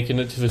 Are they making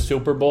it to the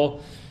Super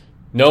Bowl?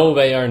 No,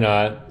 they are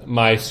not.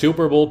 My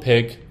Super Bowl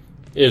pick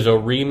is a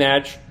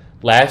rematch.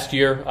 Last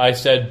year, I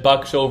said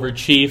Bucs over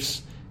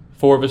Chiefs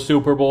for the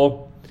Super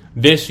Bowl.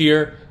 This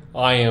year,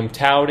 I am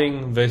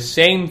touting the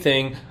same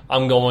thing.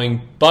 I'm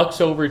going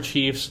Bucks over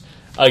Chiefs.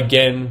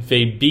 Again,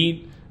 they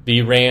beat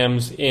the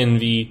Rams in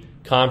the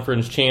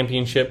conference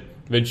championship.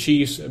 The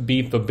Chiefs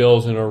beat the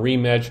Bills in a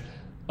rematch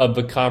of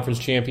the conference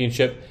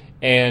championship,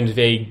 and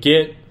they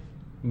get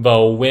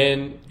the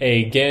win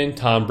again.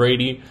 Tom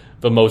Brady,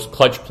 the most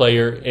clutch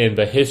player in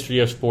the history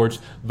of sports,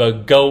 the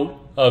GOAT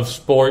of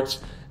sports.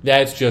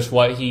 That's just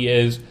what he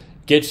is.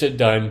 Gets it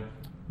done.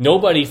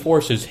 Nobody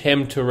forces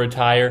him to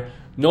retire.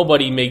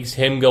 Nobody makes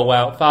him go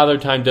out. Father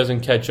Time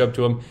doesn't catch up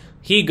to him.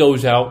 He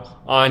goes out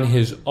on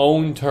his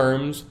own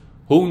terms.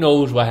 Who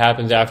knows what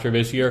happens after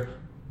this year?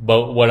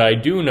 But what I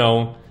do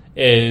know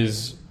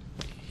is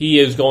he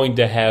is going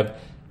to have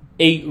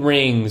 8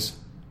 rings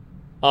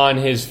on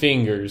his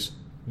fingers.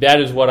 That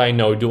is what I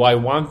know. Do I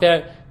want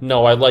that?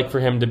 No, I'd like for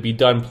him to be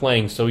done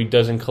playing so he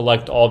doesn't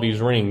collect all these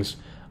rings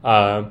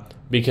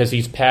because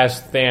he's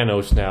past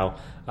Thanos now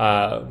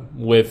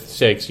with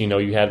 6. You know,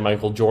 you had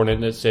Michael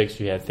Jordan at 6.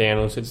 You had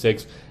Thanos at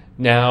 6.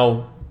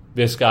 Now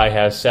this guy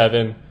has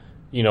 7.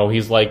 You know,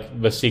 he's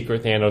like the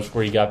secret Thanos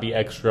where he got the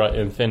extra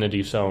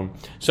Infinity Stone.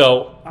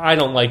 So I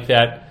don't like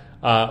that.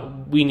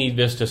 We need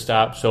this to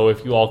stop. So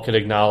if you all could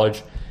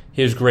acknowledge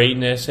his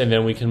greatness, and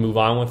then we can move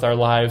on with our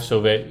lives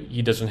so that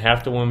he doesn't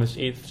have to win this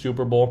 8th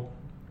Super Bowl,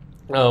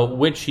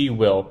 which he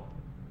will.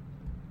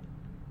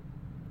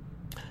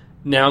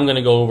 Now I'm going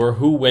to go over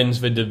who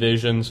wins the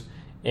divisions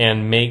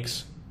and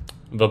makes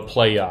the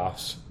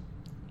playoffs.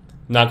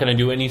 I'm not going to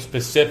do any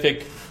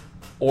specific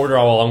order.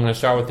 Well, I'm going to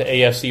start with the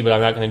AFC, but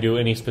I'm not going to do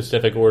any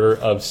specific order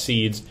of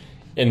seeds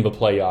in the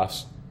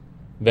playoffs.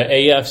 The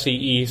AFC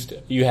East,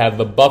 you have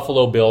the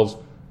Buffalo Bills,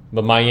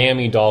 the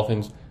Miami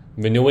Dolphins,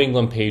 the New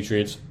England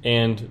Patriots,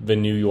 and the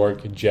New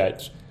York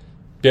Jets.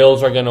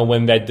 Bills are going to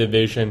win that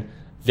division.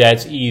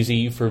 That's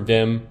easy for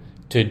them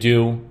to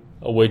do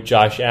with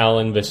Josh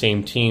Allen, the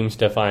same team,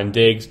 Stephon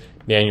Diggs,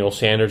 Emmanuel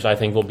Sanders. I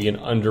think will be an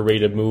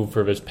underrated move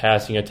for this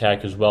passing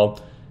attack as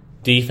well.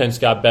 Defense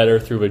got better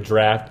through the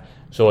draft.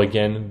 So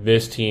again,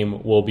 this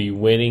team will be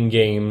winning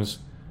games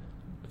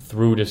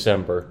through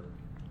December.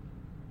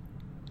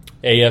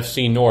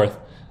 AFC North.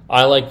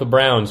 I like the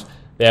Browns.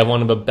 They have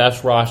one of the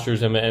best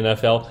rosters in the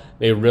NFL.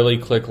 They really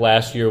clicked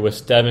last year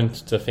with Kevin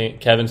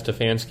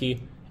Stefanski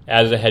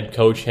as a head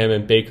coach. Him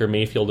and Baker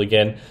Mayfield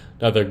again.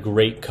 Another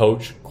great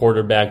coach,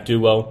 quarterback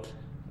duo.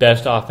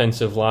 Best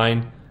offensive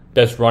line.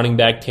 Best running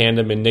back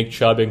tandem in Nick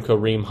Chubb and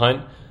Kareem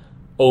Hunt.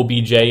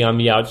 OBJ on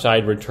the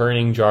outside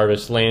returning,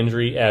 Jarvis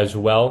Landry as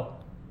well.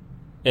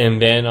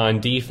 And then on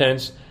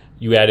defense,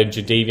 you added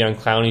Jadeveon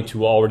Clowney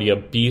to already a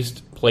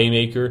beast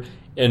playmaker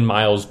in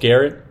Myles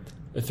Garrett.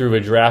 Through the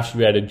draft,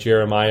 you added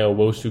Jeremiah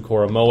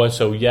Owusu-Koramoah.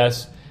 So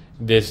yes,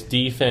 this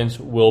defense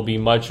will be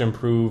much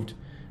improved.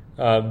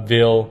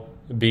 They'll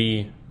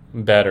be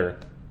better.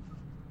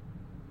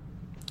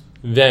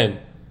 Then,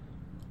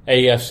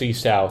 AFC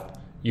South,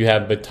 you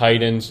have the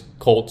Titans,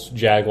 Colts,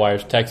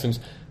 Jaguars, Texans.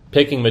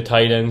 Picking the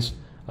Titans,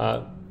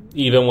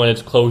 even when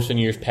it's close in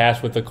years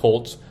past with the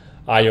Colts,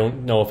 I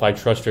don't know if I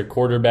trust their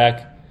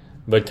quarterback.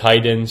 The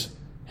Titans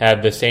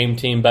have the same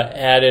team, but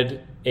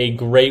added a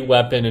great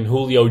weapon in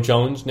Julio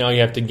Jones. Now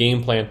you have to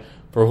game plan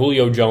for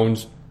Julio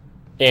Jones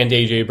and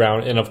A.J.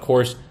 Brown. And, of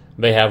course,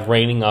 they have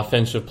reigning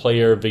Offensive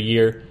Player of the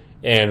Year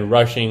and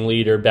rushing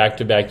leader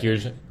back-to-back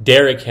years,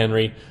 Derrick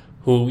Henry,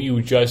 who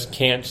you just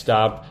can't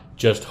stop,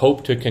 just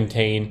hope to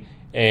contain.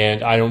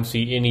 And I don't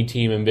see any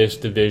team in this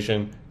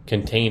division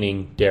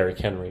containing Derrick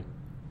Henry.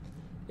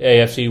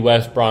 AFC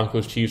West,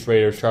 Broncos, Chiefs,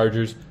 Raiders,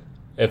 Chargers.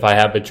 If I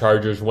have the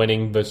Chargers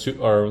winning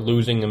or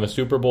losing in the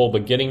Super Bowl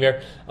but getting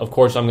there, of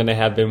course I'm going to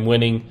have them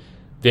winning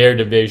their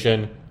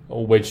division,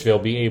 which they'll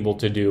be able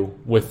to do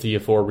with the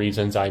 4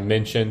 reasons I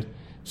mentioned.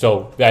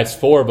 So that's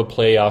 4 of the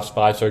playoff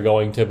spots are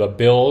going to the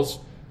Bills,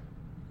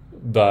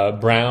 the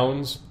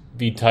Browns,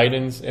 the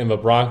Titans, and the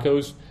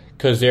Broncos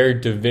because they're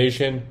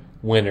division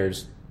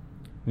winners.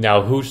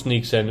 Now, who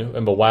sneaks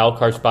in the wild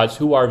card spots?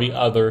 Who are the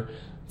other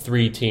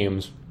 3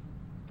 teams?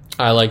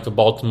 I like the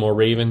Baltimore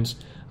Ravens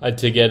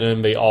to get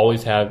in. They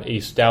always have a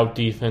stout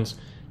defense.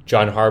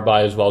 John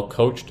Harbaugh is well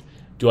coached.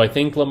 Do I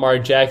think Lamar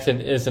Jackson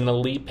is an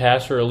elite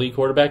passer, elite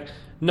quarterback?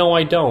 No,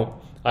 I don't.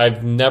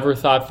 I've never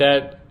thought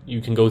that.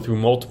 You can go through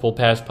multiple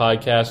past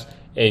podcasts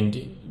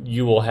and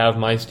you will have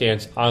my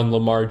stance on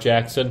Lamar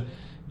Jackson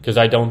because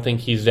I don't think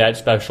he's that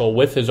special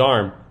with his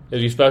arm.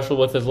 Is he special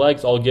with his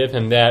legs? I'll give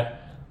him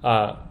that.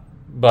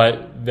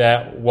 But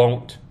that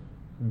won't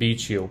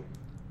beat you.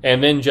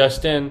 And then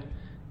just in,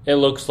 it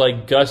looks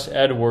like Gus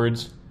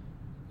Edwards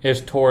has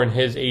torn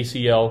his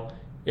ACL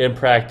in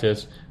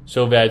practice.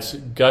 So that's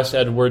Gus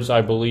Edwards,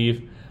 I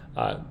believe,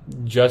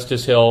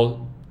 Justice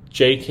Hill,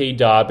 J.K.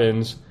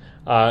 Dobbins.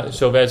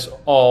 So that's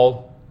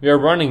all. Their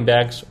running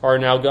backs are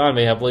now gone.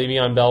 They have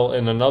Le'Veon Bell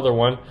and another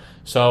one.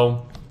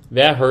 So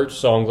that hurts.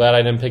 So I'm glad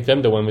I didn't pick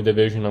them to win the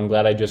division. I'm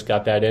glad I just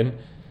got that in.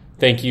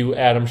 Thank you,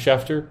 Adam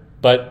Schefter.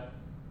 But,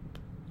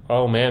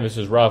 oh man, this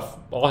is rough.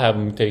 I'll have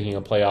them taking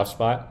a playoff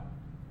spot.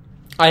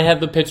 I have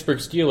the Pittsburgh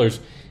Steelers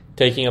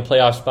taking a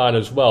playoff spot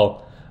as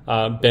well.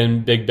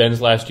 Big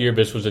Ben's last year,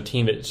 this was a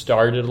team that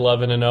started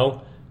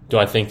 11-0, Do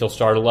I think they'll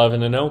start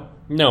 11-0?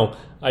 No,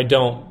 I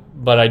don't.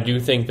 But I do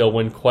think they'll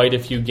win quite a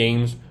few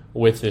games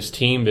with this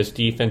team. This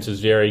defense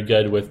is very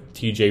good with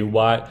TJ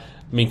Watt,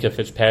 Minkah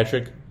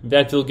Fitzpatrick.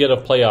 That they'll get a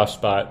playoff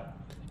spot.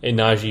 And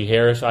Najee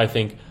Harris, I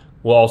think,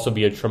 will also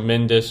be a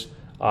tremendous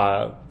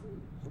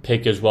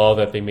pick as well,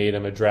 that they made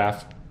him a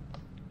draft.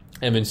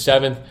 And then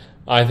 7th,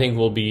 I think,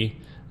 will be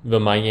the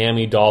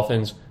Miami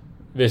Dolphins.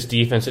 This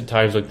defense at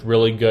times looked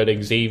really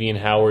good. Xavier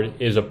Howard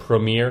is a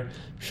premier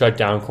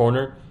shutdown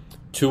corner.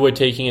 Tua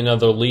taking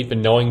another leap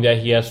and knowing that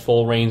he has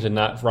full reins and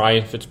not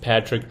Ryan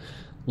Fitzpatrick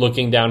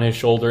looking down his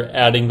shoulder,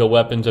 adding the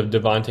weapons of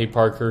Devontae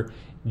Parker,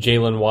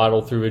 Jalen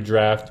Waddle through a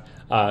draft.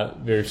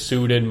 They're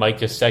suited. Mike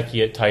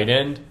Gesicki at tight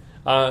end.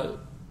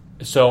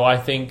 So I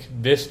think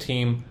this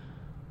team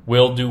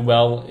will do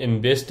well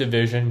in this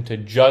division to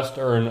just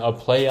earn a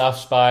playoff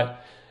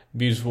spot.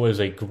 This was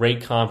a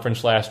great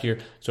conference last year.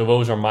 So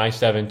those are my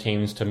 7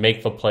 teams to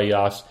make the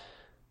playoffs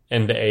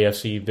in the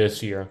AFC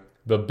this year.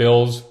 The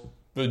Bills,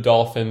 the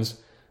Dolphins,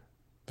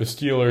 the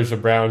Steelers, the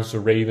Browns, the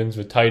Ravens,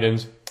 the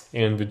Titans,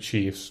 and the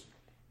Chiefs.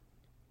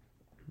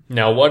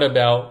 Now, what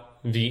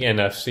about the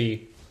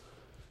NFC?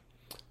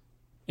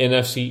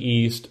 NFC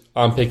East,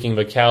 I'm picking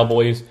the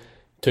Cowboys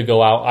to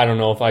go out. I don't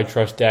know if I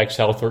trust Dak's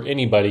health or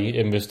anybody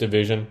in this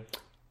division.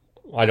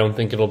 I don't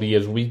think it'll be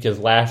as weak as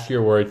last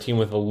year where a team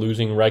with a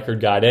losing record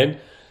got in.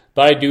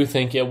 But I do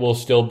think it will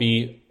still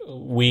be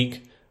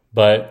weak.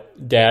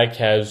 But Dak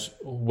has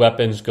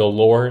weapons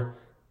galore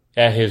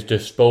at his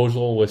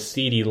disposal with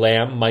CeeDee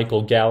Lamb,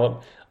 Michael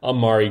Gallup,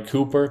 Amari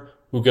Cooper,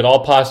 who could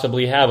all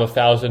possibly have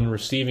 1,000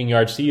 receiving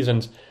yard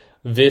seasons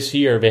this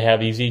year. They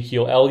have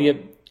Ezekiel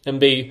Elliott, and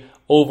they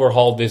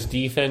overhauled this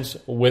defense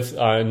with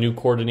a new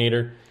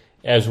coordinator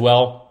as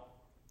well.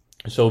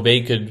 So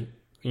they could,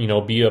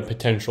 be a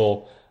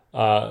potential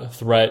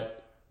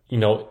threat,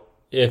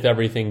 if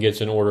everything gets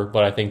in order,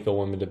 but I think they'll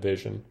win the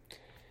division.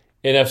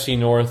 NFC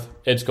North,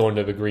 it's going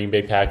to the Green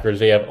Bay Packers.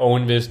 They have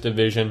owned this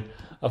division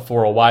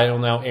for a while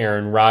now.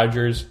 Aaron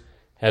Rodgers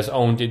has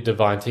owned it,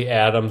 Devontae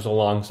Adams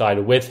alongside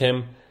with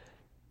him.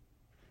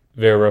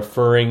 They're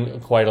referring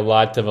quite a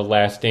lot to The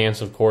Last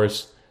Dance, of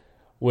course.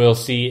 We'll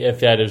see if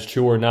that is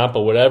true or not,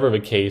 but whatever the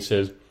case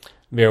is,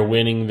 they're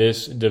winning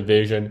this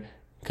division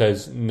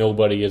because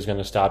nobody is going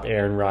to stop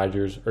Aaron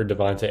Rodgers or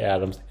Devontae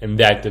Adams in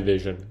that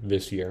division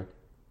this year.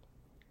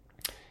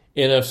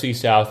 NFC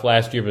South,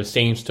 last year the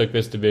Saints took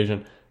this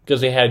division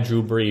because they had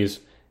Drew Brees.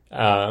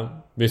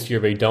 This year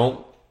they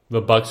don't.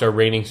 The Bucs are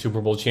reigning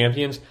Super Bowl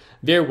champions.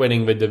 They're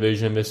winning the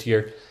division this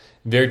year.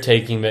 They're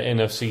taking the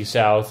NFC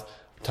South.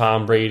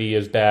 Tom Brady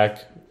is back.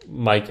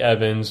 Mike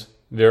Evans.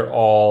 They're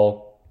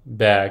all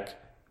back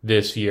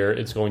this year.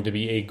 It's going to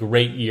be a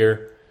great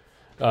year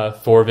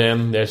for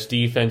them. This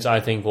defense, I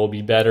think, will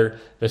be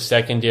better. The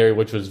secondary,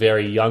 which was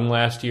very young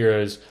last year,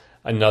 is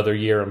another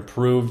year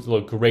improved.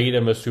 Looked great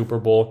in the Super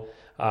Bowl.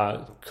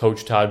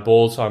 Coach Todd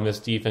Bowles on this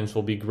defense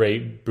will be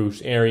great.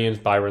 Bruce Arians,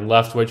 Byron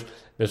Leftwich,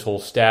 this whole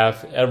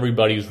staff,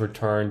 everybody's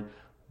returned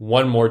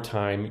one more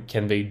time.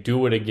 Can they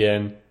do it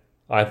again?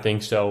 I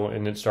think so,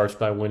 and it starts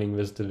by winning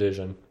this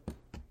division.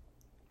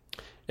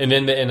 And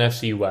then the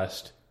NFC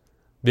West.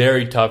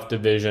 Very tough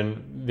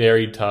division,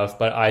 very tough,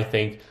 but I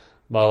think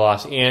the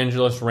Los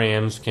Angeles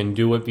Rams can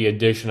do it. The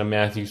addition of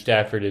Matthew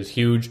Stafford is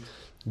huge.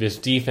 This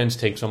defense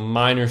takes a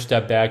minor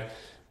step back,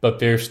 but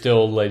they're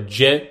still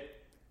legit.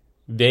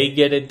 They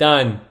get it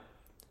done.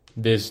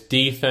 This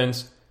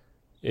defense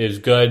is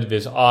good.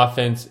 This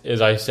offense,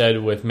 as I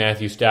said, with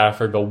Matthew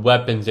Stafford, the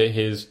weapons at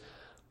his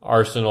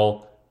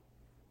arsenal,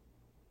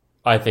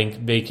 I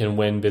think they can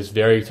win this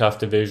very tough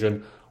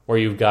division where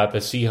you've got the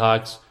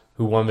Seahawks,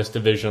 who won this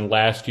division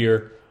last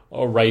year,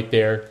 right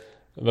there.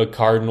 The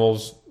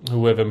Cardinals,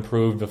 who have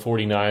improved. The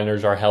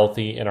 49ers are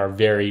healthy and are a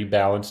very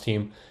balanced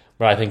team.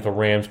 But I think the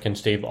Rams can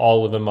stave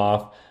all of them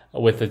off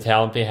with the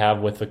talent they have,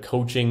 with the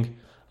coaching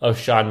of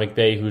Sean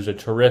McVay, who's a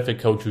terrific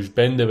coach, who's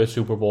been to the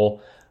Super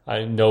Bowl,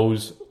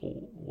 knows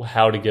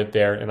how to get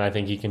there, and I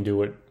think he can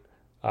do it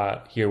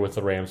here with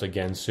the Rams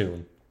again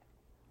soon.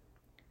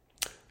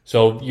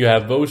 So you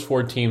have those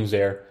 4 teams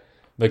there,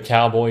 the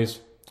Cowboys,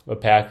 the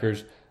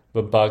Packers,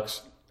 the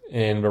Bucs,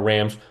 and the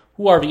Rams.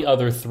 Who are the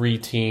other 3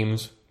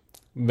 teams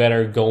that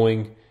are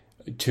going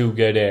to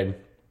get in?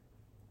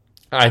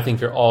 I think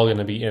they're all going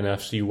to be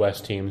NFC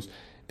West teams.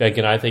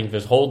 Again, I think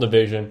this whole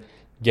division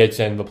gets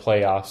in the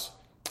playoffs.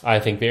 I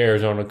think the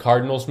Arizona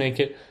Cardinals make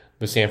it,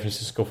 the San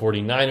Francisco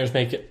 49ers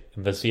make it,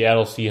 and the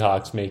Seattle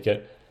Seahawks make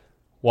it.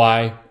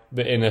 Why?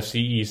 The NFC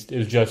East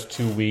is just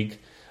too weak.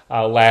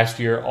 Last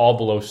year, all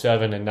below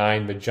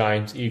 7-9, the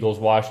Giants, Eagles,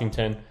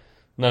 Washington,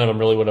 none of them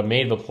really would have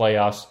made the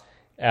playoffs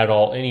at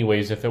all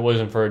anyways if it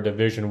wasn't for a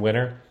division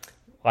winner.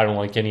 I don't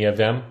like any of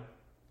them.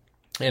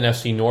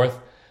 NFC North,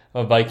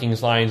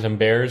 Vikings, Lions, and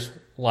Bears.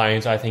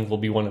 Lions, I think, will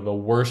be one of the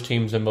worst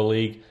teams in the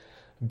league.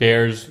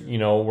 Bears,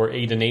 were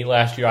 8-8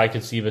 last year. I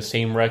could see the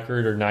same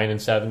record, or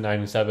 9-7,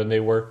 9-7 they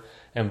were.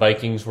 And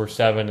Vikings were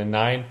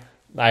 7-9.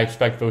 I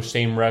expect those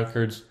same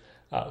records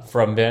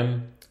from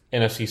them.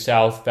 NFC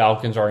South,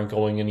 Falcons aren't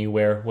going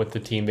anywhere with the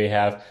team they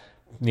have.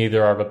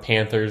 Neither are the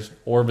Panthers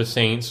or the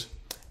Saints.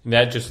 And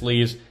that just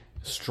leaves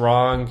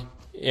strong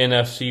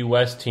NFC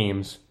West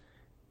teams.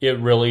 It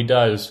really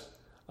does.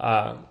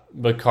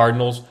 The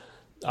Cardinals,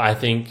 I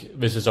think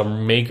this is a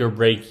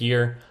make-or-break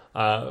year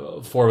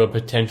for the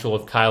potential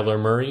of Kyler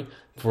Murray,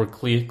 for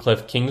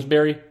Cliff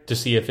Kingsbury, to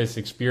see if this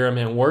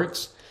experiment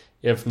works.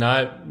 If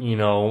not,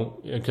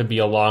 it could be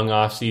a long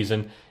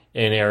offseason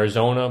in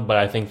Arizona, but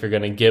I think they're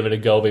going to give it a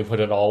go. They put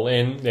it all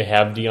in. They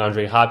have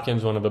DeAndre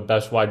Hopkins, one of the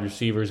best wide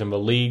receivers in the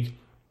league.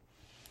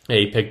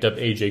 They picked up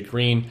A.J.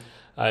 Green,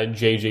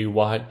 J.J.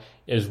 Watt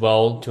as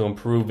well to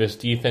improve this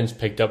defense.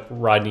 Picked up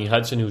Rodney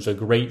Hudson, who's a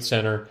great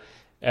center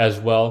as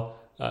well.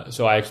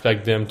 So I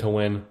expect them to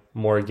win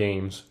more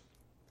games.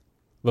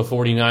 The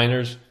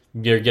 49ers,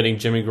 they're getting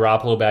Jimmy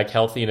Garoppolo back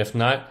healthy, and if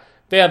not,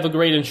 they have a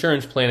great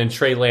insurance plan in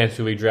Trey Lance,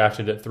 who we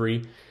drafted at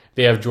 3.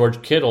 They have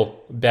George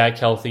Kittle back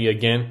healthy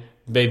again.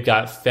 They've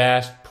got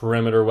fast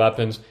perimeter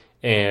weapons,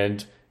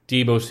 and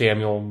Deebo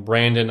Samuel,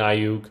 Brandon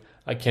Ayuk,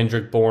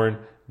 Kendrick Bourne.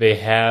 They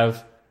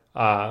have,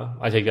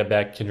 I take that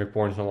back, Kendrick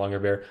Bourne's no longer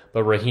there,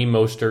 but Raheem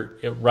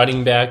Mostert at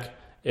running back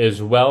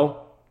as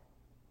well,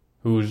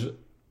 who's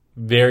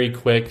very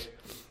quick.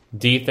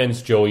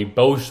 Defense, Joey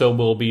Bosa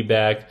will be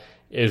back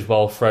as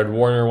well. Fred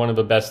Warner, one of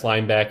the best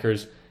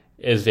linebackers,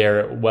 is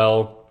there as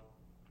well.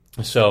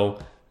 So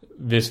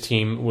this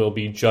team will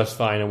be just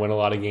fine and win a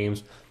lot of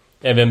games.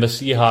 And then the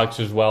Seahawks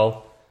as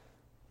well,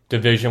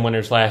 division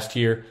winners last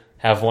year,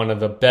 have one of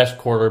the best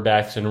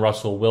quarterbacks in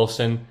Russell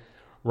Wilson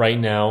right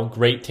now.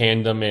 Great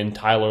tandem in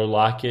Tyler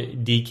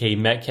Lockett, DK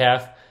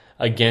Metcalf.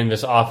 Again,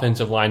 this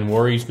offensive line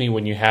worries me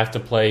when you have to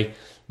play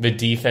the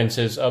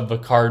defenses of the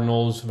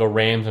Cardinals, the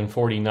Rams, and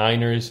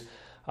 49ers.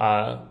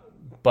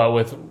 But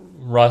with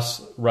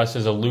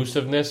Russ's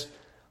elusiveness,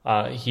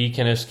 he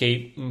can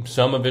escape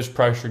some of his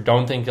pressure.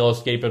 Don't think he'll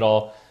escape it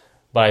all,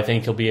 but I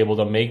think he'll be able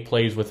to make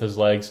plays with his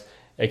legs,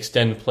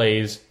 extend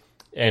plays,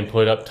 and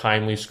put up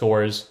timely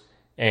scores.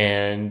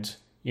 And,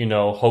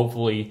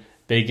 hopefully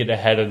they get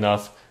ahead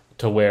enough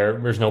to where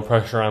there's no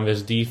pressure on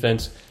this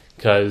defense,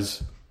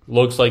 because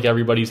looks like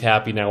everybody's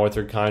happy now with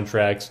their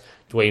contracts.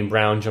 Dwayne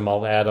Brown,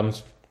 Jamal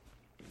Adams.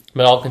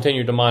 But I'll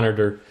continue to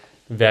monitor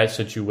that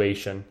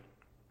situation.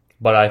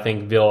 But I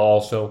think they'll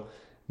also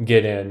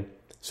get in.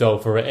 So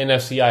for the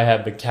NFC, I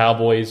have the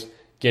Cowboys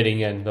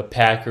getting in, the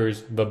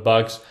Packers, the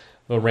Bucks,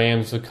 the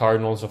Rams, the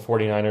Cardinals, the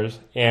 49ers,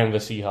 and the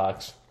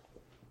Seahawks.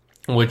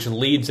 Which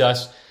leads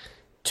us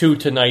to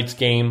tonight's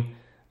game,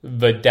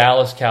 the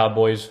Dallas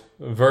Cowboys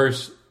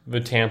versus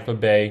the Tampa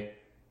Bay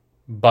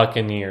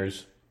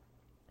Buccaneers.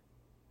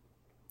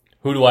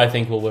 Who do I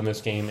think will win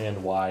this game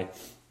and why?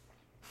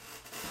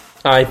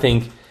 I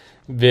think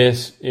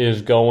this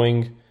is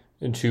going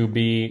to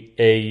be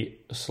a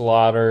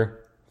slaughter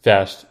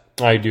fest.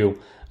 I do.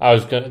 I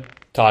was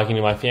talking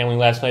to my family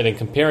last night and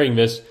comparing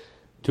this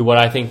to what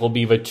I think will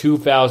be the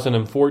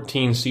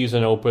 2014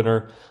 season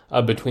opener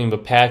between the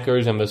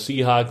Packers and the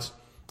Seahawks.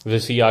 The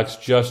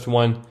Seahawks just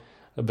won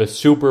the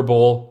Super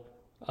Bowl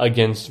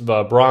against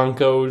the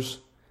Broncos.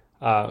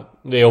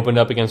 They opened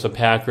up against the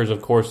Packers,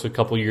 of course, a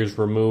couple years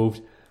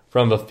removed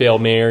from the Hail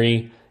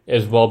Mary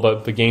as well,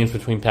 but the games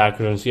between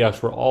Packers and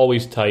Seahawks were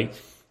always tight.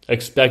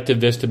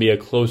 Expected this to be a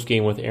close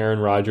game with Aaron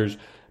Rodgers,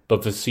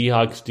 but the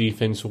Seahawks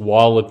defense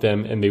walloped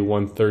them and they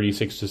won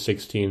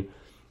 36-16.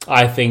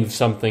 I think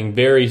something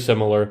very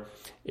similar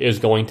is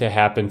going to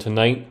happen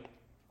tonight.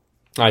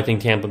 I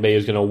think Tampa Bay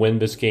is going to win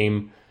this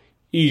game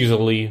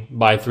easily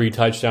by 3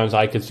 touchdowns.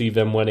 I could see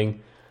them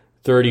winning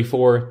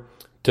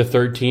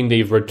 34-13.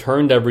 They've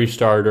returned every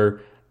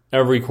starter,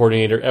 every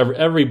coordinator,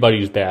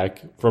 everybody's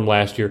back from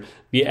last year.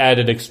 The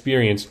added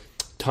experience,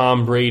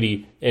 Tom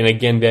Brady, and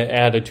again, that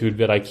attitude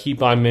that I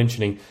keep on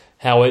mentioning,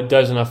 how it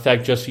doesn't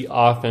affect just the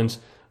offense,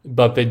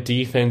 but the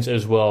defense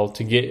as well,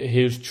 to get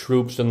his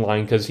troops in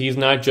line, because he's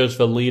not just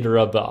the leader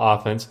of the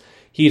offense,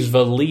 he's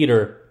the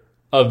leader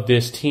of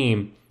this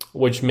team,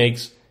 which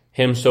makes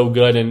him so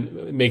good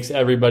and makes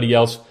everybody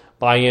else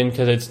buy in,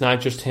 because it's not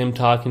just him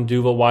talking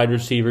to the wide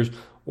receivers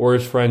or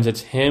his friends,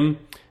 it's him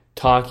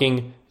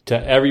talking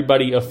to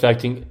everybody,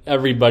 affecting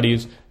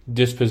everybody's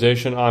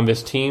disposition on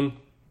this team,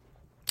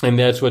 and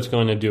that's what's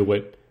going to do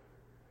it.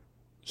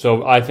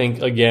 So I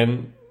think,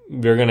 again,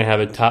 they're going to have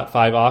a top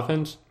 5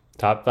 offense,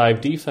 top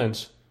 5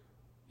 defense,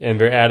 and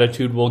their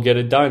attitude will get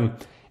it done.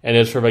 And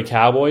as for the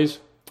Cowboys,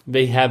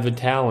 they have the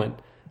talent.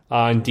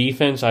 On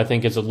defense, I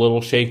think it's a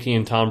little shaky,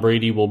 and Tom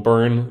Brady will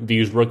burn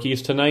these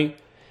rookies tonight.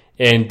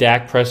 And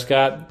Dak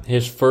Prescott,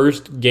 his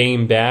first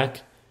game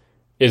back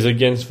is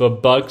against the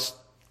Bucs.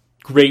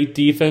 Great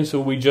defense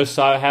that we just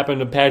saw happen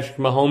to Patrick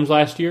Mahomes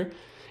last year.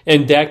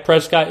 And Dak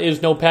Prescott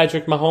is no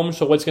Patrick Mahomes,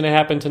 so what's going to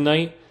happen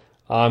tonight?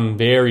 I'm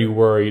very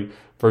worried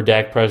for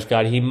Dak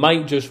Prescott. He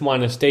might just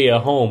want to stay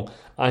at home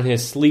on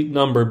his sleep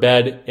number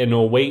bed and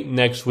will wait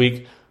next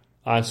week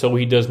so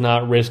he does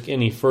not risk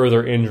any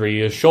further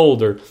injury. His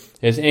shoulder,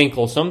 his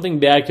ankle, something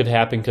bad could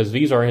happen because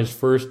these are his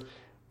first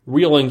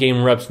real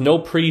in-game reps. No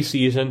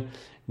preseason,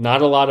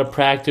 not a lot of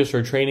practice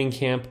or training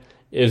camp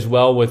as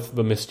well, with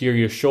the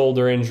mysterious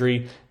shoulder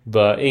injury,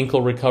 the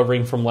ankle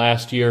recovering from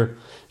last year.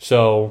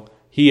 So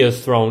he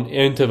is thrown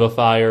into the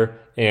fire,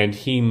 and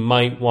he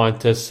might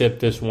want to sit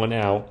this one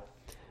out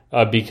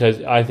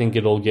because I think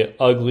it'll get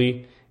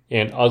ugly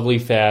and ugly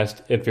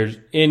fast. If there's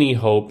any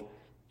hope,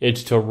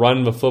 it's to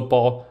run the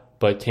football,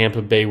 but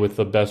Tampa Bay with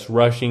the best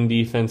rushing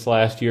defense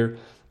last year,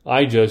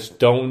 I just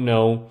don't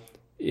know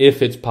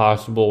if it's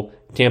possible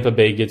Tampa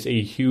Bay gets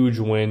a huge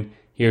win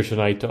here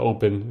tonight to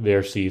open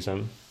their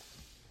season.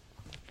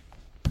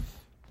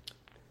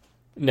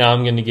 Now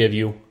I'm going to give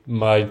you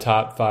my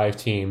top 5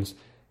 teams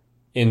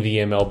in the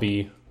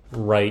MLB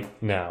right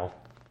now.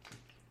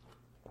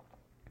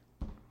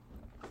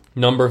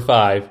 Number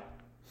 5,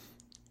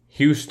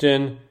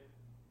 Houston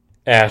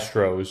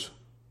Astros.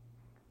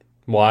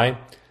 Why?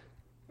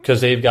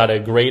 Because they've got a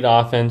great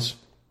offense,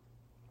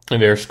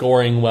 and they're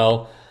scoring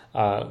well.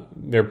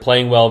 They're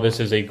playing well. This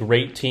is a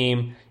great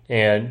team,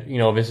 and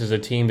this is a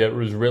team that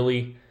was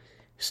really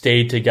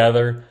stayed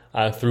together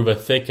through the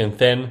thick and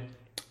thin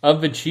of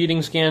the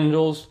cheating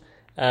scandals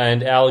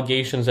and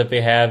allegations that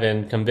they have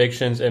and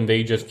convictions, and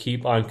they just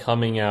keep on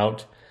coming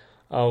out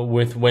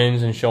with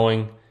wins and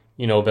showing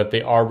that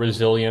they are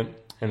resilient,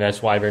 and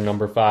that's why they're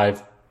number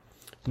 5.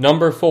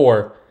 Number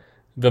 4,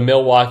 the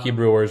Milwaukee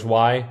Brewers.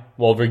 Why?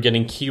 Well, they're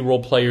getting key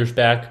role players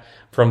back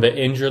from the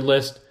injured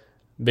list.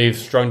 They've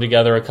strung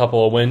together a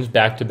couple of wins,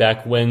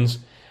 back-to-back wins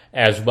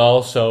as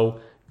well.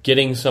 So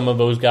getting some of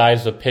those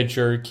guys, the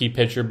pitcher, key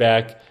pitcher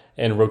back,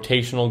 and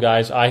rotational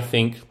guys, I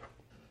think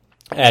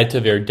add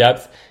to their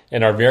depth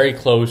and are very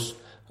close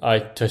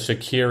to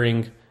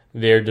securing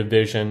their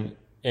division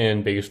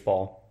in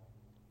baseball.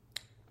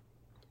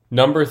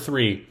 Number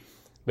 3,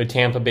 the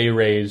Tampa Bay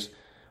Rays.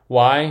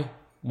 Why?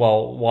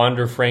 Well,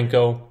 Wander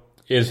Franco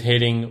is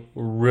hitting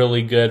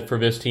really good for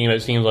this team.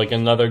 It seems like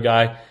another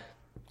guy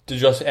to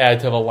just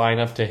add to the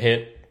lineup to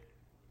hit.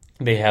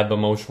 They have the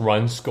most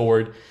runs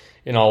scored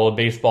in all of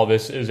baseball.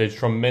 This is a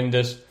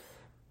tremendous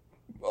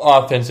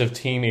offensive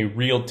team, a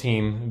real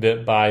team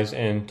that buys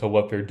into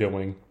what they're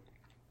doing.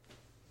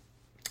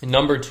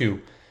 Number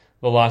 2,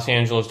 the Los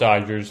Angeles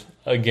Dodgers.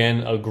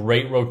 Again, a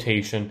great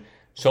rotation.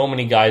 So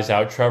many guys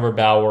out. Trevor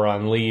Bauer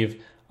on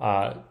leave.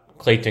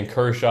 Clayton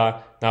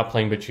Kershaw not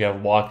playing, but you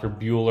have Walker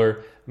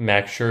Buehler.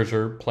 Max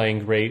Scherzer playing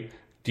great.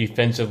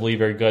 Defensively,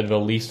 very good. The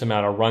least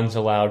amount of runs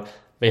allowed.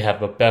 They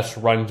have the best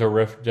run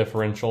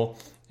differential,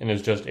 and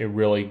is just a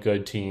really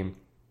good team.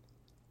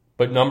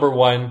 But number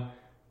 1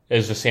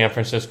 is the San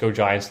Francisco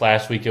Giants.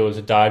 Last week it was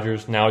the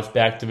Dodgers. Now it's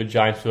back to the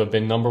Giants, who have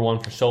been number 1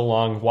 for so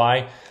long.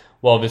 Why?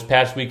 Well, this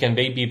past weekend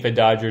they beat the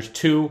Dodgers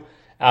 2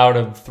 out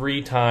of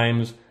 3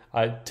 times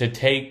to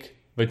take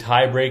the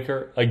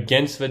tiebreaker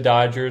against the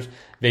Dodgers.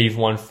 They've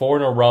won 4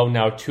 in a row,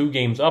 now 2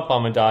 games up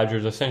on the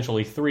Dodgers,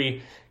 essentially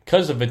 3,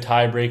 because of the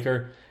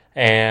tiebreaker.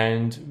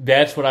 And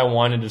that's what I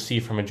wanted to see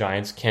from the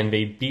Giants. Can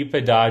they beat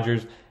the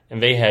Dodgers?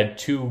 And they had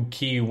 2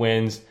 key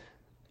wins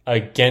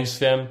against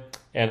them,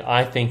 and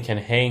I think can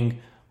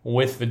hang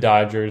with the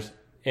Dodgers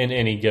in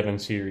any given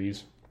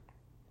series.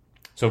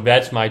 So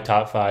that's my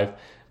top 5.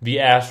 The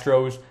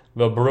Astros,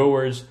 the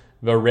Brewers,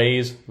 the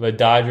Rays, the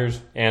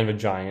Dodgers, and the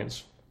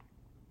Giants.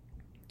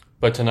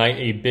 But tonight,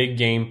 a big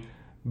game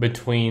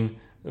between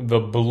the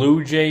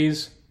Blue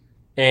Jays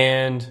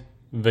and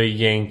the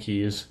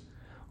Yankees.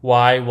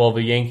 Why? Well,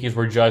 the Yankees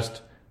were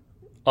just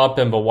up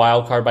in the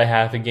wild card by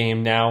half a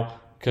game now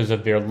because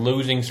of their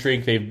losing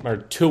streak. They are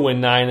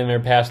 2-9 in their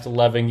past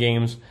 11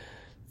 games,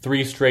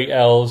 3 straight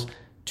L's.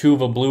 2 of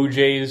the Blue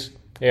Jays,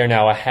 they are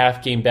now a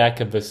half game back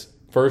of the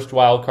first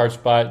wild card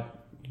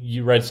spot.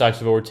 You Red Sox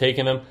have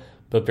overtaken them,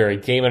 but they're a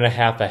game and a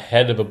half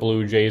ahead of the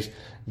Blue Jays.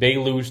 They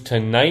lose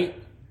tonight.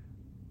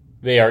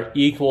 They are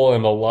equal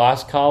in the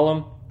loss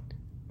column.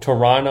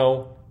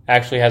 Toronto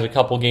actually has a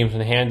couple games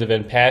in hand to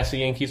then pass the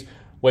Yankees,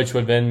 which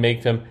would then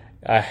make them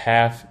a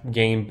half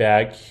game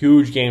back.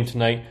 Huge game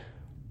tonight.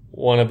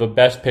 One of the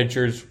best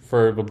pitchers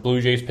for the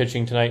Blue Jays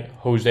pitching tonight,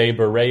 Jose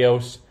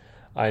Barrios,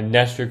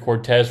 Nestor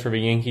Cortez for the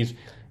Yankees.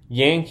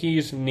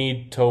 Yankees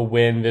need to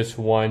win this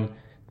one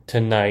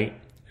tonight.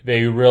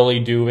 They really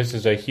do. This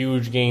is a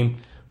huge game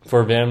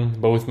for them,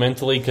 both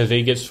mentally, because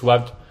they get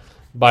swept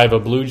by the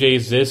Blue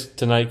Jays. This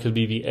tonight could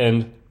be the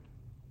end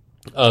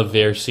of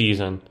their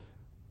season.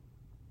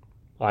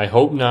 I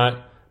hope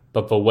not,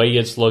 but the way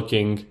it's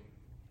looking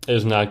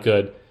is not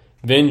good.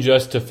 Then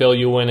just to fill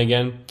you in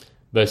again,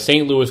 the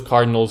St. Louis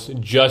Cardinals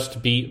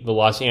just beat the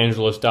Los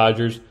Angeles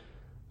Dodgers.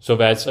 So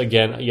that's,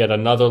 again, yet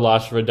another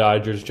loss for the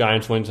Dodgers.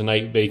 Giants win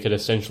tonight. They could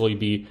essentially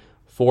be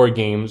 4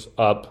 games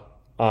up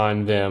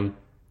on them.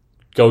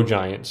 Go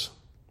Giants.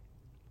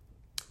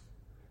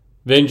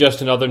 Then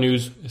just in other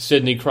news,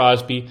 Sidney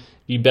Crosby,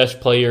 the best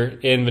player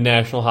in the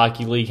National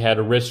Hockey League, had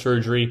a wrist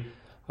surgery.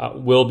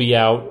 Will be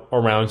out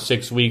around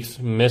 6 weeks,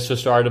 miss the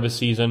start of the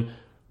season.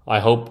 I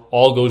hope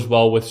all goes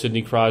well with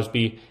Sidney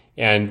Crosby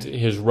and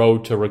his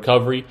road to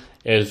recovery.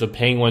 As the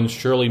Penguins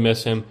surely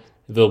miss him,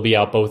 they'll be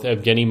out both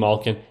Evgeny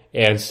Malkin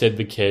and Sid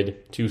the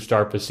Kid to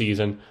start the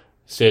season.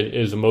 Sid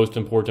is the most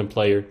important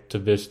player to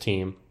this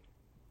team.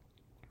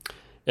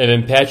 And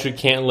then Patrick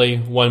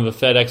Cantlay won the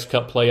FedEx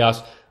Cup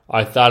playoffs.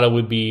 I thought it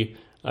would be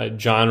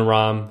John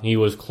Rahm. He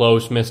was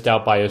close, missed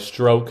out by a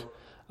stroke.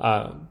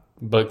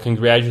 But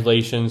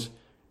congratulations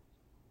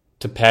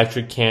to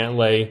Patrick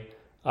Cantlay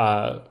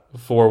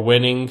for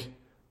winning.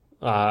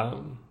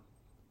 When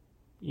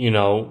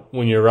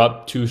you're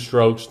up 2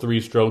 strokes,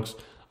 3 strokes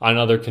on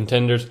other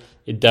contenders,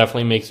 it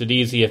definitely makes it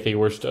easy. If they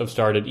were to have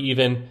started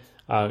even,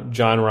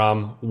 Jon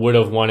Rahm would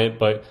have won it,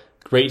 but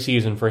great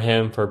season for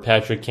him, for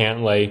Patrick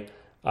Cantlay.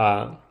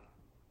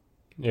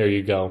 There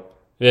you go.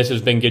 This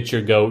has been Get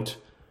Your Goat.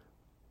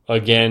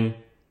 Again,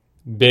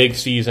 big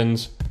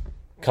seasons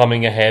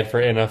coming ahead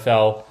for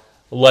NFL.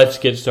 Let's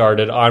get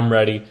started. I'm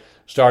ready.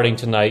 Starting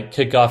tonight,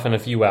 kickoff in a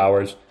few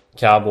hours,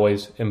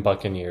 Cowboys and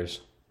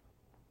Buccaneers.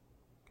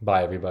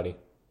 Bye, everybody.